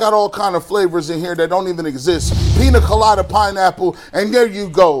 I got all kind of flavors in here that don't even exist. Pina colada, pineapple, and there you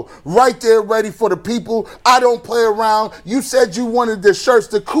go. Right there, ready for the people. I don't play around. You said you wanted the shirts,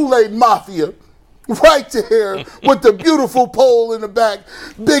 the Kool-Aid Mafia. Right there with the beautiful pole in the back.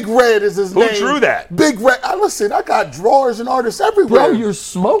 Big Red is his name. Who drew that? Big Red. Listen, I got drawers and artists everywhere. Bro, you're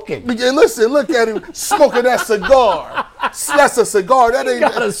smoking. Listen, look at him smoking that cigar. That's a cigar. That ain't. You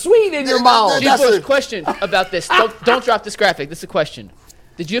got a sweet in your mouth. G. Bush, question about this. Don't drop this graphic. This is a question.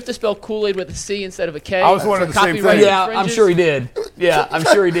 Did you have to spell Kool-Aid with a C instead of a K? I was wondering the same thing. Yeah, I'm sure he did. Yeah, I'm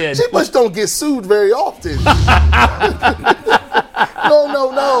sure he did. G. Bush don't get sued very often.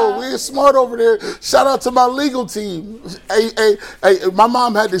 No. We're smart over there. Shout out to my legal team. Hey, my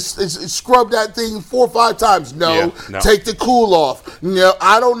mom had to scrub that thing 4 or 5 times. No. Take the cool off. No,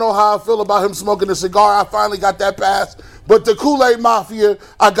 I don't know how I feel about him smoking a cigar. I finally got that passed. But the Kool-Aid Mafia,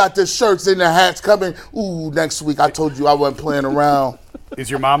 I got the shirts and the hats coming. Ooh, next week. I told you I wasn't playing around. Is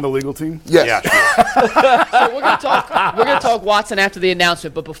your mom the legal team? Yes. Yeah. So we're gonna talk Watson after the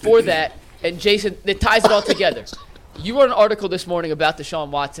announcement, but before that, and Jason, it ties it all together. You wrote an article this morning about Deshaun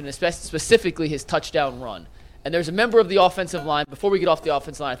Watson, and specifically his touchdown run. And there's a member of the offensive line. Before we get off the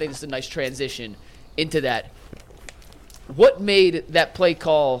offensive line, I think this is a nice transition into that. What made that play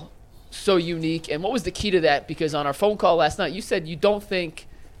call so unique, and what was the key to that? Because on our phone call last night, you said you don't think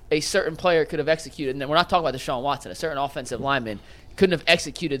a certain player could have executed, and then we're not talking about Deshaun Watson, a certain offensive lineman couldn't have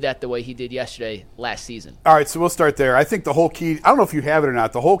executed that the way he did yesterday last season. All right, so we'll start there. I think the whole key, I don't know if you have it or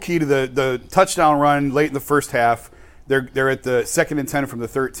not, the whole key to the touchdown run late in the first half, they're at the 2nd and 10 from the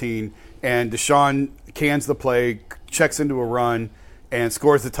 13, and Deshaun cans the play, checks into a run, and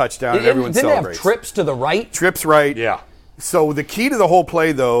scores the touchdown, and everyone celebrates. Didn't they have trips to the right? Trips right. Yeah. So the key to the whole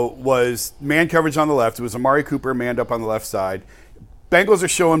play, though, was man coverage on the left. It was Amari Cooper manned up on the left side. Bengals are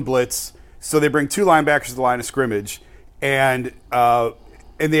showing blitz, so they bring 2 linebackers to the line of scrimmage, and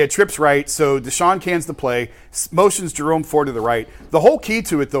they had trips right, so Deshaun cans the play, motions Jerome Ford to the right. The whole key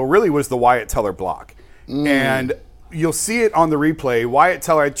to it, though, really was the Wyatt Teller block. And you'll see it on the replay. Wyatt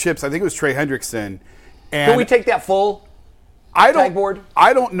Teller had chips. I think it was Trey Hendrickson. And Can we take that full tag board?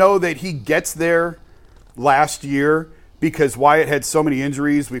 I don't know that he gets there last year because Wyatt had so many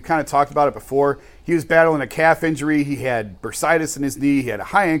injuries. We've kind of talked about it before. He was battling a calf injury. He had bursitis in his knee. He had a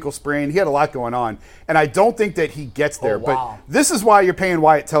high ankle sprain. He had a lot going on. And I don't think that he gets there. Wow. But this is why you're paying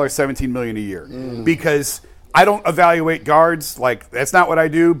Wyatt Teller $17 million a year. Because I don't evaluate guards. Like, that's not what I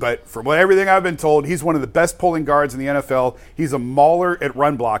do. But from everything I've been told, he's one of the best pulling guards in the NFL. He's a mauler at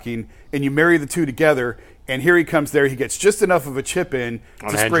run blocking, and you marry the two together, and here he comes there. He gets just enough of a chip in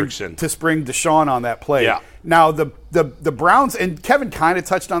to spring Deshaun on that play. Yeah. Now, the Browns, and Kevin kind of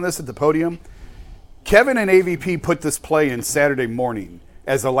touched on this at the podium, Kevin and AVP put this play in Saturday morning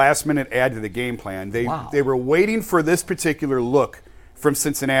as a last-minute add to the game plan. They were waiting for this particular look from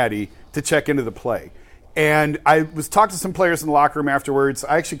Cincinnati to check into the play. And I was talking to some players in the locker room afterwards.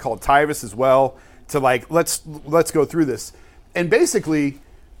 I actually called Tyvis as well to, like, let's go through this. And basically,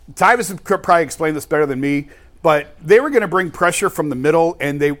 Tyvis could probably explain this better than me, but they were going to bring pressure from the middle,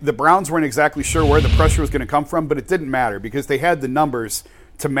 and the Browns weren't exactly sure where the pressure was going to come from, but it didn't matter because they had the numbers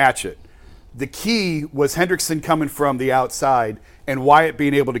to match it. The key was Hendrickson coming from the outside and Wyatt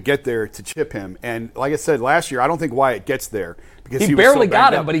being able to get there to chip him. And like I said last year, I don't think Wyatt gets there because he barely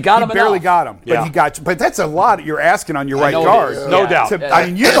got him, but he got him. He barely got him, but he got. But that's a lot you're asking on your right guard, no doubt. I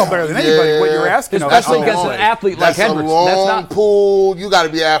mean, you know better than anybody what you're asking, especially against an athlete like Hendrickson. That's a long pool. You got to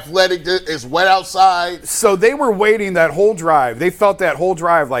be athletic. It's wet outside. So they were waiting that whole drive. They felt that whole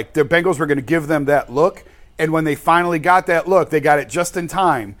drive like the Bengals were going to give them that look, and when they finally got that look, they got it just in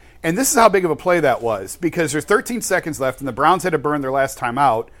time. And this is how big of a play that was because there's 13 seconds left, and the Browns had to burn their last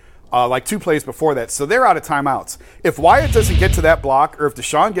timeout, like 2 plays before that. So they're out of timeouts. If Wyatt doesn't get to that block or if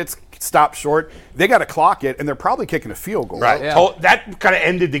Deshaun gets stopped short, they got to clock it, and they're probably kicking a field goal. Right. Yeah. That kind of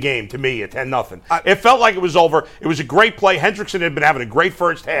ended the game to me at 10-0. It felt like it was over. It was a great play. Hendrickson had been having a great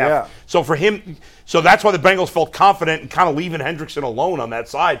first half. Yeah. So for him, that's why the Bengals felt confident in kind of leaving Hendrickson alone on that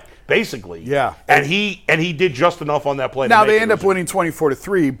side, basically. Yeah. And he did just enough on that play. Now they end up winning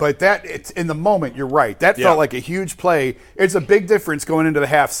 24-3, but it's in the moment, you're right. That felt like a huge play. It's a big difference going into the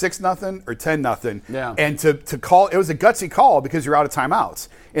half, 6-0 or 10-0. Yeah. And to call, it was a gutsy call because you're out of timeouts.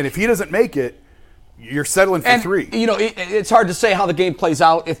 And if he doesn't make it, you're settling for 3. You know, it's hard to say how the game plays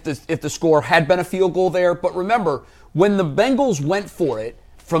out if the score had been a field goal there. But remember, when the Bengals went for it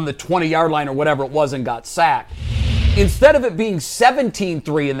from the 20-yard line or whatever it was and got sacked, instead of it being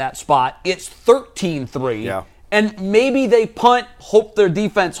 17-3 in that spot, it's 13-3. Yeah. And maybe they punt, hope their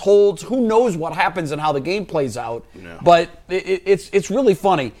defense holds. Who knows what happens and how the game plays out. Yeah. But it's really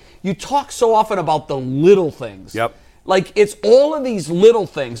funny. You talk so often about the little things. Yep. Like, it's all of these little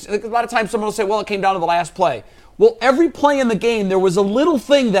things. A lot of times someone will say, well, it came down to the last play. Well, every play in the game, there was a little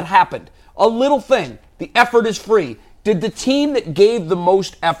thing that happened. A little thing. The effort is free. Did the team that gave the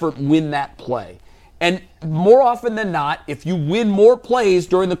most effort win that play? And more often than not, if you win more plays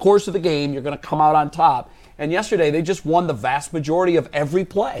during the course of the game, you're going to come out on top. And yesterday, they just won the vast majority of every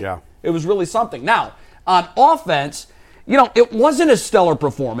play. Yeah. It was really something. Now, on offense, you know, it wasn't a stellar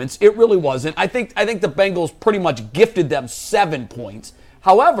performance. It really wasn't. I think the Bengals pretty much gifted them 7 points.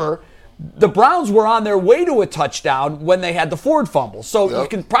 However, the Browns were on their way to a touchdown when they had the Ford fumble. So you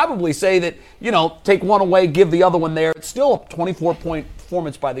can probably say that, you know, take one away, give the other one there. It's still a 24-point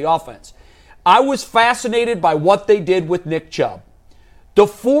performance by the offense. I was fascinated by what they did with Nick Chubb. The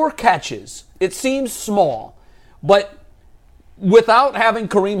 4 catches, it seems small, but without having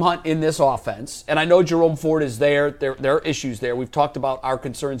Kareem Hunt in this offense, and I know Jerome Ford is there are issues there. We've talked about our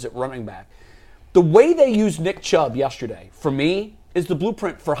concerns at running back. The way they used Nick Chubb yesterday, for me, is the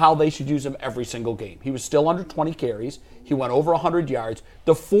blueprint for how they should use him every single game. He was still under 20 carries. He went over 100 yards.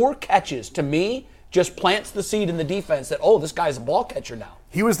 The 4 catches, to me, just plants the seed in the defense that, oh, this guy's a ball catcher now.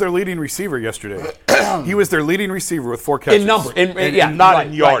 He was their leading receiver yesterday. He was their leading receiver with 4 catches. In number. Not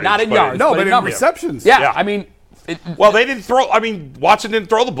in yards. Right, not in yards. No, but in numbers. receptions. Yeah, I mean... they didn't throw. I mean, Watson didn't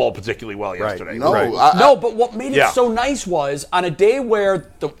throw the ball particularly well yesterday. No, but what made it so nice was on a day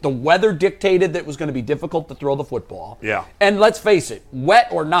where the weather dictated that it was going to be difficult to throw the football. Yeah. And let's face it, wet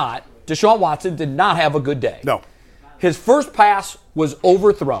or not, Deshaun Watson did not have a good day. No. His first pass was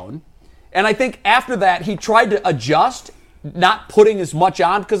overthrown, and I think after that he tried to adjust, not putting as much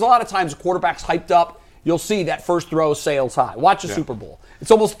on, because a lot of times the quarterback's hyped up. You'll see that first throw sails high. Watch the Super Bowl. It's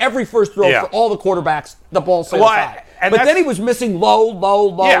almost every first throw for all the quarterbacks, the ball sails high. But then he was missing low.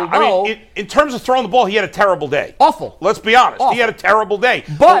 I mean, in terms of throwing the ball, he had a terrible day. Awful. Let's be honest. Awful. He had a terrible day.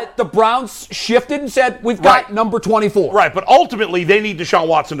 But the Browns shifted and said, we've got number 24. Right, but ultimately, they need Deshaun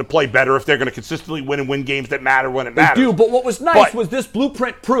Watson to play better if they're going to consistently win games that matter when it matters. They do, but what was nice was this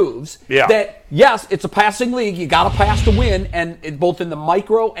blueprint proves that, yes, it's a passing league. You got to pass to win, and both in the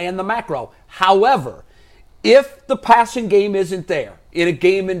micro and the macro. However, if the passing game isn't there in a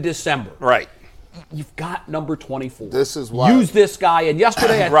game in December, you've got number 24. This is why. Use this guy. And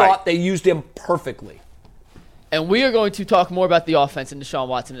yesterday I thought they used him perfectly. And we are going to talk more about the offense and Deshaun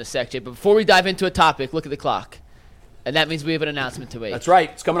Watson in a sec, Jay. But before we dive into a topic, look at the clock. And that means we have an announcement to make. That's right.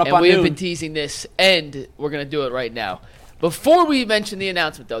 It's coming up and on we noon. have been teasing this, and we're going to do it right now. Before we mention the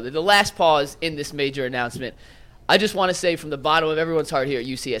announcement, though, the last pause in this major announcement, I just want to say from the bottom of everyone's heart here at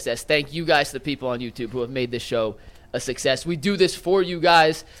UCSS, thank you guys to the people on YouTube who have made this show a success. We do this for you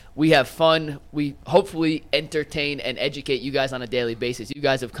guys. We have fun. We hopefully entertain and educate you guys on a daily basis. You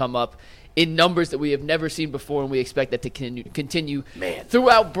guys have come up in numbers that we have never seen before, and we expect that to continue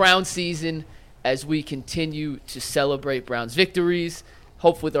throughout Brown season as we continue to celebrate Brown's victories.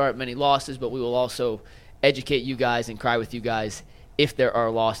 Hopefully there aren't many losses, but we will also educate you guys and cry with you guys if there are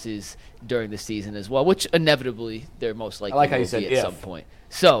losses during the season as well, which inevitably there most likely will be at some point.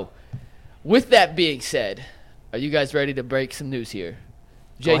 So, with that being said, are you guys ready to break some news here?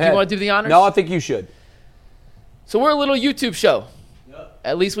 Jay, do you want to do the honors? No, I think you should. So we're a little YouTube show. Yep.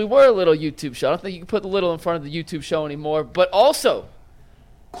 At least we were a little YouTube show. I don't think you can put the little in front of the YouTube show anymore. But also,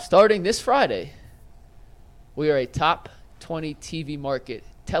 starting this Friday, we are a top 20 TV market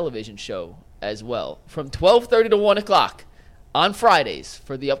television show as well. From 12:30 to 1 o'clock on Fridays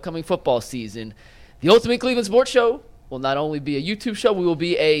for the upcoming football season, the Ultimate Cleveland Sports Show will not only be a YouTube show, we will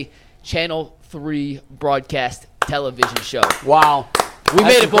be a Channel 3 broadcast television show. Wow. We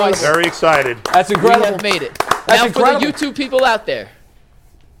made it, boys. Very excited. That's incredible. We have made it. That's now, incredible. for the YouTube people out there,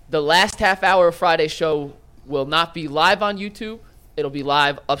 the last half hour of Friday's show will not be live on YouTube. It'll be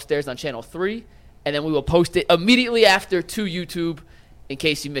live upstairs on Channel 3, and then we will post it immediately after to YouTube in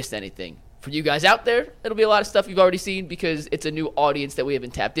case you missed anything. For you guys out there, it'll be a lot of stuff you've already seen because it's a new audience that we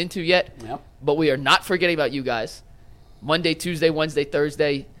haven't tapped into yet. Yep. But we are not forgetting about you guys. Monday, Tuesday, Wednesday,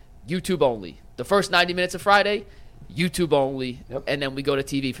 Thursday, YouTube only. The first 90 minutes of Friday, YouTube only, and then we go to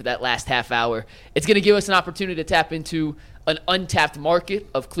TV for that last half hour. It's going to give us an opportunity to tap into an untapped market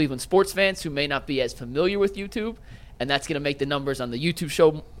of Cleveland sports fans who may not be as familiar with YouTube, and that's going to make the numbers on the YouTube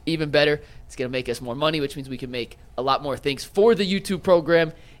show even better. It's going to make us more money, which means we can make a lot more things for the YouTube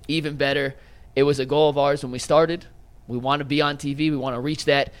program even better. It was a goal of ours when we started. We want to be on TV. We want to reach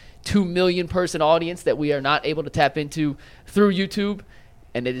that 2 million person audience that we are not able to tap into through YouTube.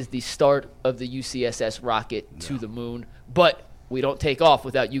 And it is the start of the UCSS rocket to the moon. But we don't take off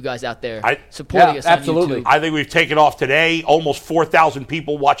without you guys out there supporting us absolutely. on YouTube. I think we've taken off today. Almost 4,000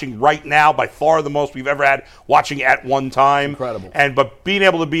 people watching right now, by far the most we've ever had watching at one time. Incredible. But being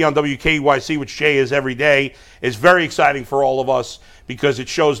able to be on WKYC, which Jay is every day, is very exciting for all of us because it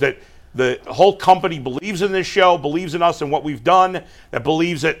shows that the whole company believes in this show, believes in us and what we've done, that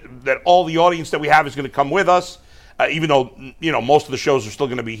believes that all the audience that we have is going to come with us. Even though, most of the shows are still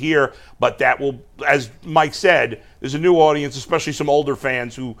going to be here, but that will, as Mike said, there's a new audience, especially some older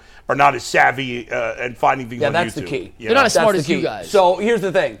fans who are not as savvy and finding things on YouTube. Yeah, that's the key. They're not as smart as you guys. So here's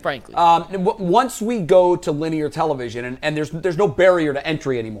the thing. Frankly. Once we go to linear television, and there's no barrier to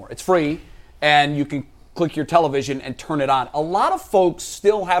entry anymore. It's free, and you can click your television and turn it on. A lot of folks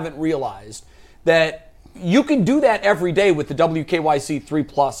still haven't realized that you can do that every day with the WKYC 3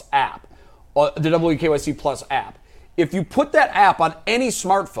 Plus app, or the WKYC Plus app. If you put that app on any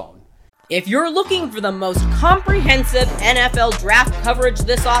smartphone. If you're looking for the most comprehensive NFL draft coverage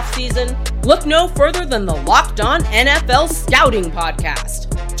this offseason, look no further than the Locked On NFL Scouting Podcast.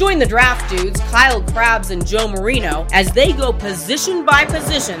 Join the draft dudes, Kyle Krabs and Joe Marino, as they go position by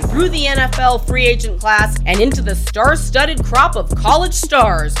position through the NFL free agent class and into the star-studded crop of college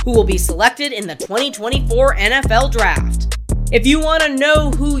stars who will be selected in the 2024 NFL Draft. If you want to know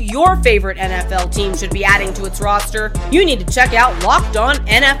who your favorite NFL team should be adding to its roster, you need to check out Locked On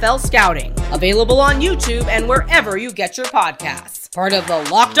NFL Scouting, available on YouTube and wherever you get your podcasts. Part of the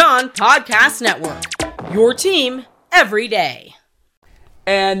Locked On Podcast Network, your team every day.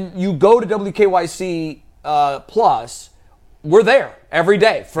 And you go to WKYC Plus, we're there every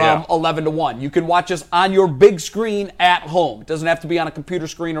day from 11 to 1. You can watch us on your big screen at home. It doesn't have to be on a computer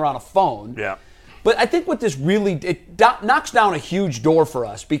screen or on a phone. Yeah. But I think what this really, knocks down a huge door for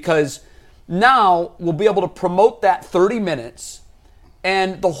us because now we'll be able to promote that 30 minutes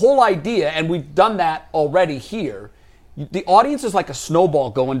and the whole idea, and we've done that already here, the audience is like a snowball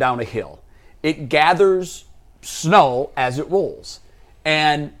going down a hill. It gathers snow as it rolls.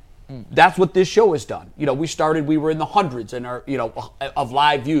 And that's what this show has done. We were in the hundreds and of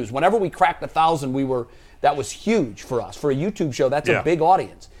live views. Whenever we cracked 1,000, that was huge for us. For a YouTube show, that's a big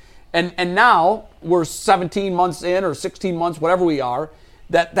audience. And now we're 17 months in or 16 months, whatever we are,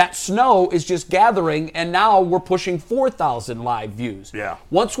 that snow is just gathering, and now we're pushing 4,000 live views. Yeah.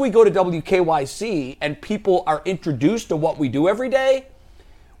 Once we go to WKYC and people are introduced to what we do every day,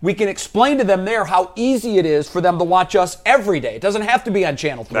 we can explain to them there how easy it is for them to watch us every day. It doesn't have to be on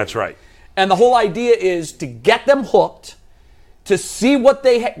Channel 3. That's right. And the whole idea is to get them hooked, to see what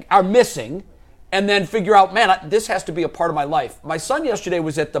they are missing, and then figure out, man, this has to be a part of my life. My son yesterday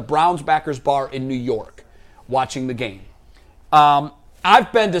was at the Browns Backers Bar in New York watching the game.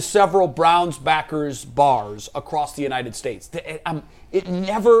 I've been to several Browns Backers bars across the United States. It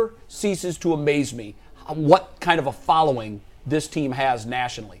never ceases to amaze me what kind of a following this team has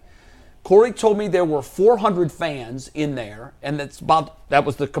nationally. Corey told me there were 400 fans in there, and that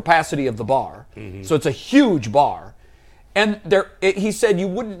was the capacity of the bar. Mm-hmm. So it's a huge bar. And he said you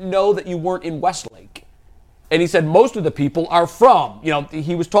wouldn't know that you weren't in Westlake. And he said most of the people are from,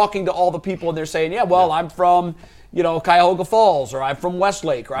 he was talking to all the people, and they're saying, I'm from, Cuyahoga Falls, or I'm from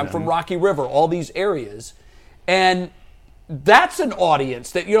Westlake, or I'm from Rocky River, all these areas. And that's an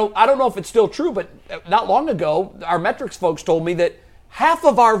audience that, I don't know if it's still true, but not long ago, our metrics folks told me that half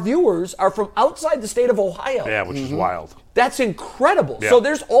of our viewers are from outside the state of Ohio. Yeah, which is wild. That's incredible. Yeah. So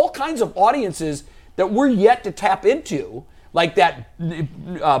there's all kinds of audiences that we're yet to tap into, like that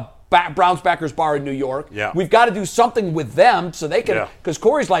Browns Backers Bar in New York. Yeah. We've got to do something with them so they can, because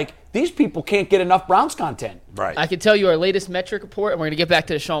Corey's like, these people can't get enough Browns content. Right. I can tell you our latest metric report, and we're going to get back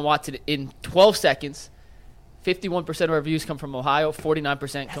to Deshaun Watson in 12 seconds. 51% of our views come from Ohio,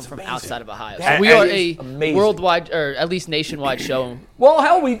 49% come from outside of Ohio. So we are a worldwide, or at least nationwide show. Well,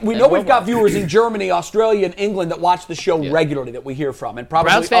 hell, we know we've got viewers in Germany, Australia, and England that watch the show regularly that we hear from, and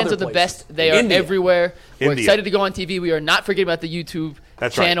probably Browns fans other are the places. best. They are everywhere. We're India. excited to go on TV. We are not forgetting about the YouTube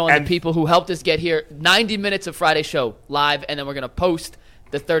channel and the people who helped us get here. 90 minutes of Friday show live, and then we're going to post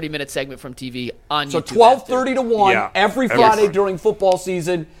the 30-minute segment from TV on YouTube. So 12:30 to 1 every Friday during football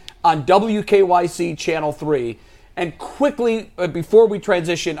season on WKYC Channel 3. And quickly, before we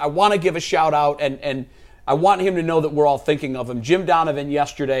transition, I want to give a shout-out, and I want him to know that we're all thinking of him. Jim Donovan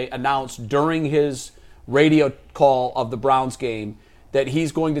yesterday announced during his radio call of the Browns game that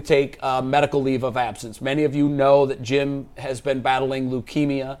he's going to take a medical leave of absence. Many of you know that Jim has been battling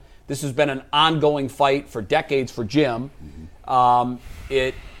leukemia. This has been an ongoing fight for decades for Jim.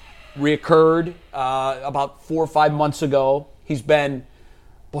 It reoccurred about 4 or 5 months ago. He's been...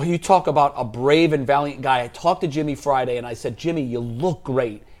 Boy, you talk about a brave and valiant guy. I talked to Jimmy Friday, and I said, Jimmy, you look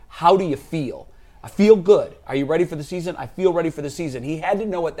great. How do you feel? I feel good. Are you ready for the season? I feel ready for the season. He had to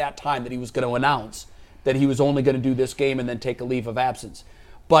know at that time that he was going to announce that he was only going to do this game and then take a leave of absence.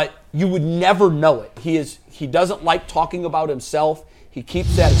 But you would never know it. He doesn't like talking about himself. He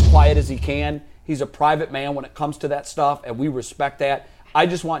keeps that as quiet as he can. He's a private man when it comes to that stuff, and we respect that. I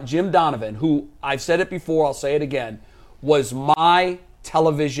just want Jim Donovan, who, I've said it before, I'll say it again, was my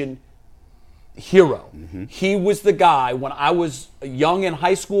television hero. Mm-hmm. He was the guy when I was young in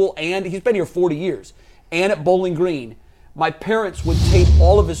high school, and he's been here 40 years, and at Bowling Green. My parents would tape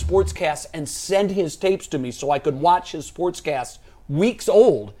all of his sportscasts and send his tapes to me so I could watch his sportscasts weeks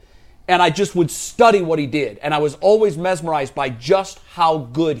old, and I just would study what he did, and I was always mesmerized by just how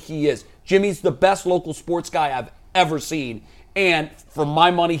good he is. Jimmy's the best local sports guy I've ever seen, and for my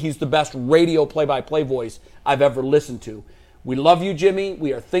money, he's the best radio play-by-play voice I've ever listened to. We love you, Jimmy.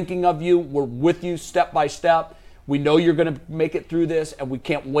 We are thinking of you. We're with you step by step. We know you're going to make it through this, and we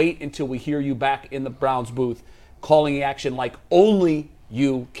can't wait until we hear you back in the Browns booth calling action like only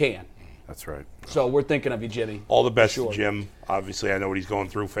you can. That's right. So we're thinking of you, Jimmy. All the best to Jim. Obviously, I know what he's going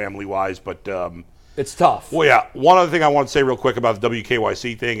through family-wise, but... it's tough. Well, yeah. One other thing I want to say real quick about the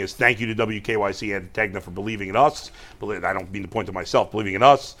WKYC thing is thank you to WKYC and Tegna for believing in us. I don't mean to point to myself, believing in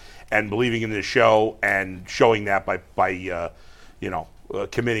us and believing in this show and showing that by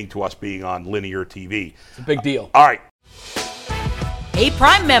committing to us being on linear TV. It's a big deal. All right. Hey,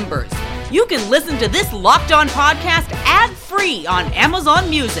 Prime members, you can listen to this Locked On podcast ad-free on Amazon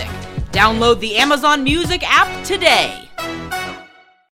Music. Download the Amazon Music app today.